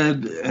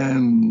said,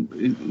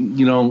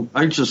 and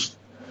I just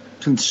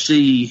can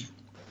see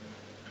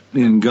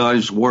in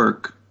Guy's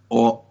work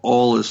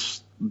all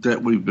this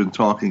that we've been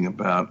talking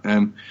about,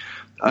 and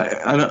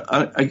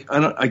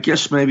I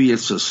guess maybe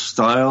it's a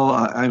style.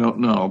 I don't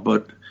know,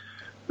 but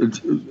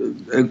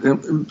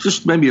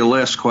just maybe a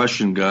last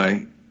question,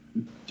 Guy.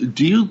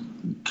 Do you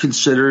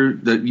consider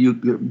that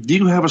do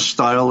you have a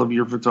style of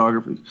your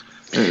photography?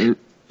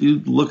 You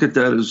look at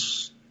that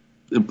as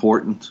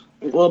important?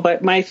 Well,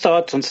 but my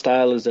thoughts on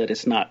style is that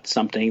it's not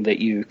something that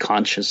you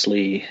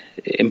consciously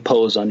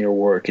impose on your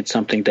work. It's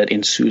something that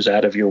ensues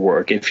out of your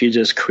work. If you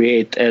just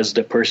create as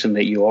the person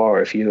that you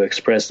are, if you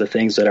express the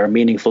things that are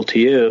meaningful to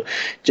you,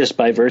 just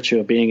by virtue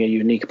of being a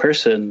unique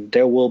person,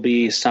 there will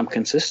be some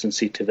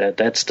consistency to that.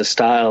 That's the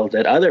style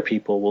that other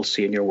people will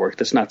see in your work.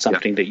 That's not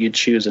something that you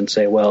choose and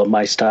say, well,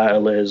 my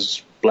style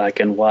is black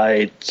and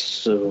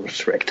white,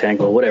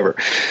 rectangle, whatever,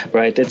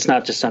 right? It's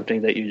not just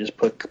something that you just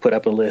put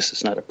up a list.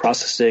 It's not a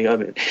processing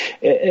of it.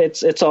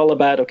 It's all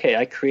about, okay,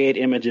 I create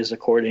images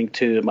according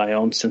to my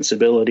own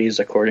sensibilities,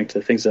 according to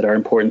the things that are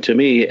important to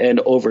me, and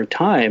over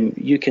time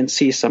you can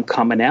see some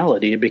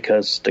commonality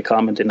because the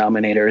common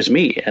denominator is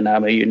me, and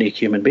I'm a unique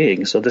human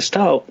being. So the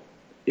style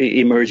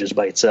emerges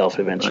by itself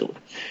eventually.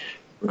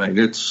 Right.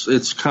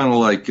 It's kind of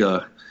like,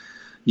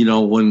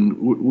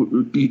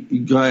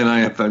 when Guy and I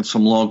have had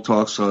some long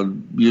talks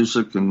on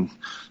music and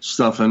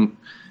stuff, and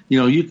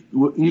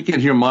you can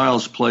hear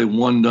Miles play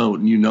one note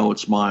and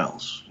it's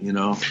Miles,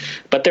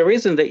 But the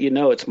reason that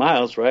it's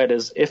Miles, right,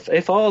 is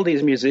if all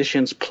these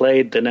musicians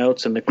played the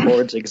notes and the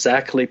chords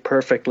exactly,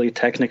 perfectly,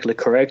 technically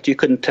correct, you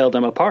couldn't tell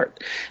them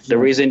apart. The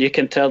reason you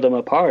can tell them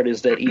apart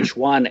is that each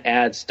one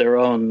adds their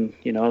own,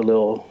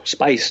 little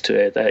spice to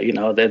it,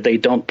 that they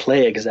don't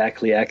play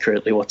exactly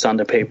accurately what's on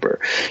the paper.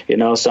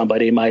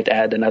 Somebody might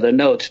add another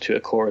note to a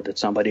chord that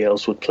somebody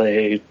else would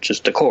play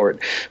just a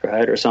chord,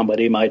 right? Or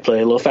somebody might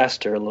play a little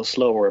faster, a little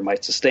slower,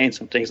 might sustain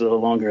some things a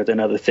little longer than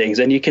other things.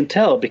 And you can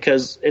tell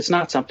because it's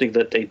not something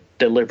that they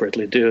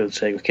deliberately do and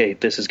say, okay,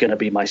 this is going to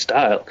be my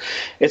style.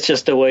 It's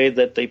just a way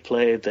that they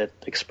play that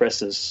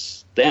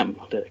expresses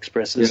them, that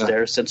expresses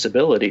their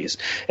sensibilities.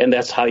 And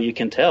that's how you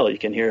can tell. You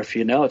can hear a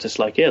few notes. It's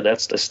like,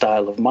 that's the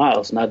style of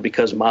Miles, not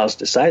because Miles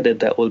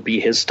decided that will be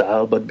his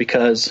style, but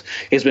because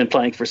he's been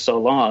playing for so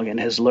long and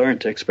has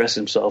learned to express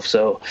himself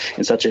so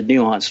in such a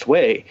nuanced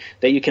way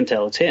that you can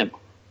tell it's him.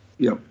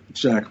 Yeah,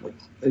 exactly.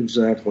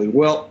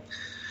 Well,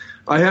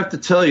 I have to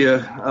tell you,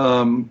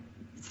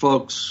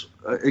 folks,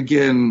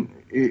 again,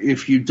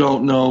 if you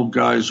don't know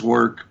Guy's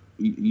work,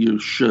 you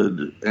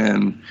should.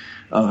 And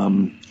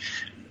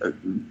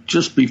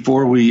just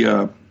before we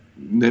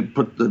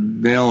put the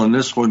nail in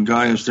this one,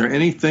 Guy, is there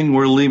anything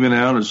we're leaving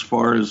out as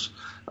far as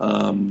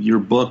your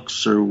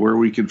books or where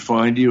we can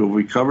find you? Have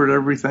we covered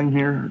everything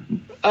here?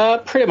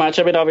 Pretty much.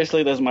 I mean,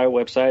 obviously, there's my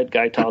website,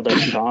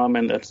 GuyTall.com,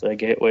 and that's the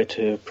gateway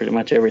to pretty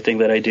much everything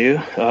that I do.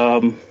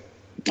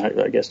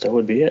 I guess that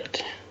would be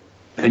it.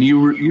 And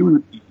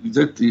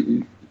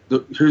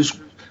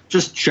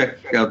just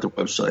check out the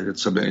website.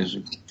 It's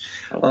amazing.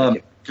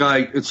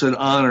 Guy, it's an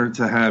honor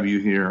to have you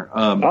here.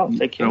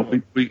 Thank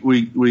you.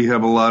 We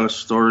have a lot of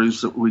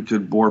stories that we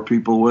could bore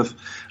people with,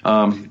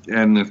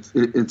 and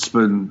it's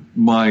been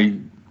my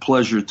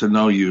pleasure to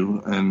know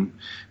you and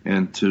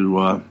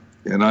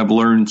I've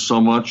learned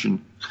so much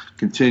and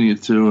continue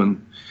to,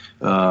 and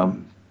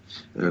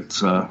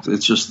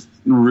it's just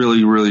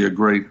really, really a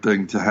great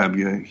thing to have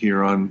you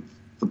here on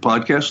the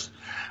podcast.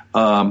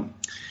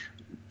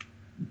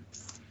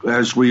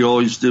 As we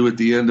always do at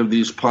the end of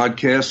these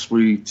podcasts,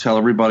 we tell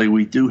everybody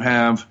we do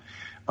have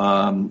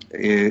an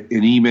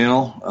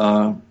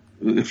email.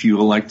 If you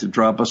would like to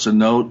drop us a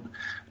note,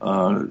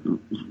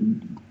 good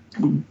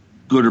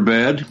or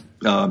bad,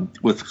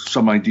 with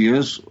some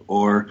ideas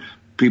or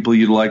people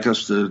you'd like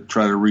us to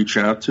try to reach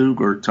out to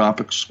or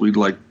topics you'd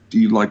like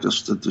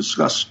us to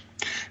discuss.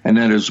 And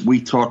that is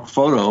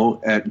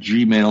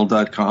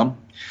wetalkphoto@gmail.com.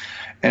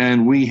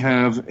 And we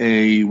have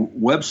a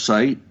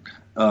website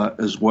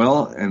as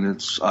well, and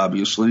it's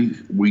obviously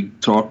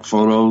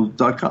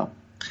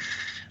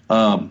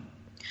wetalkphoto.com.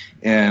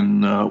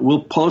 And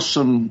we'll post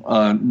some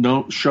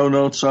show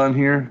notes on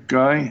here,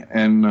 Guy,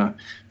 and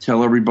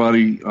tell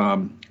everybody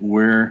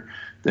where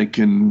they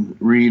can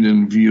read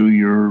and view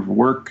your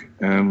work.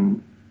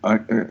 And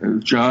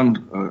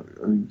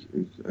John,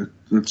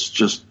 it's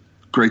just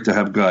great to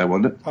have Guy,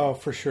 wasn't it? Oh,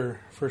 for sure.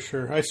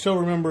 I still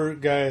remember,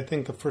 Guy, I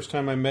think the first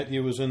time I met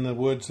you was in the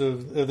woods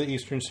of the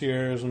Eastern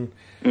Sierras and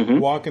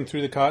walking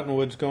through the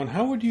cottonwoods going,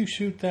 how would you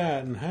shoot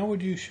that? And how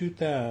would you shoot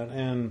that?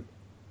 And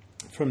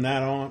from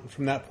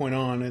that point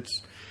on,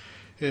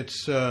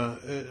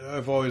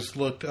 I've always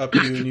looked up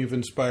to you and you've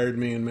inspired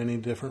me in many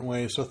different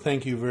ways. So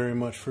thank you very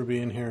much for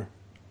being here.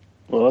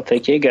 Well,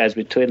 thank you guys.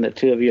 Between the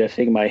two of you, I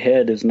think my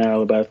head is now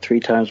about 3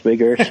 times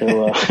bigger. So,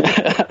 well,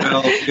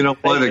 you know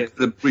what?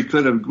 We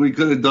could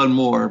have done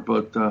more,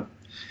 but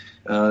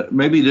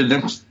maybe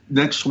the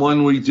next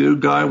one we do,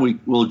 Guy,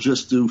 we'll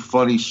just do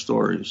funny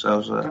stories.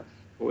 How's that?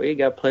 We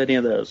got plenty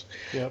of those.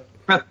 Yep.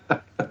 All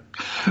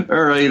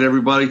right,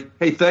 everybody.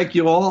 Hey, thank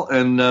you all,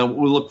 and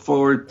we look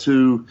forward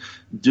to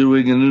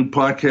doing a new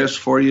podcast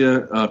for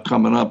you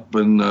coming up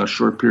in a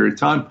short period of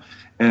time,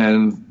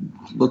 and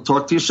we'll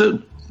talk to you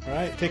soon. All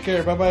right, take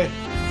care. Bye-bye.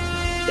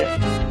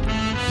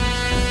 Yeah.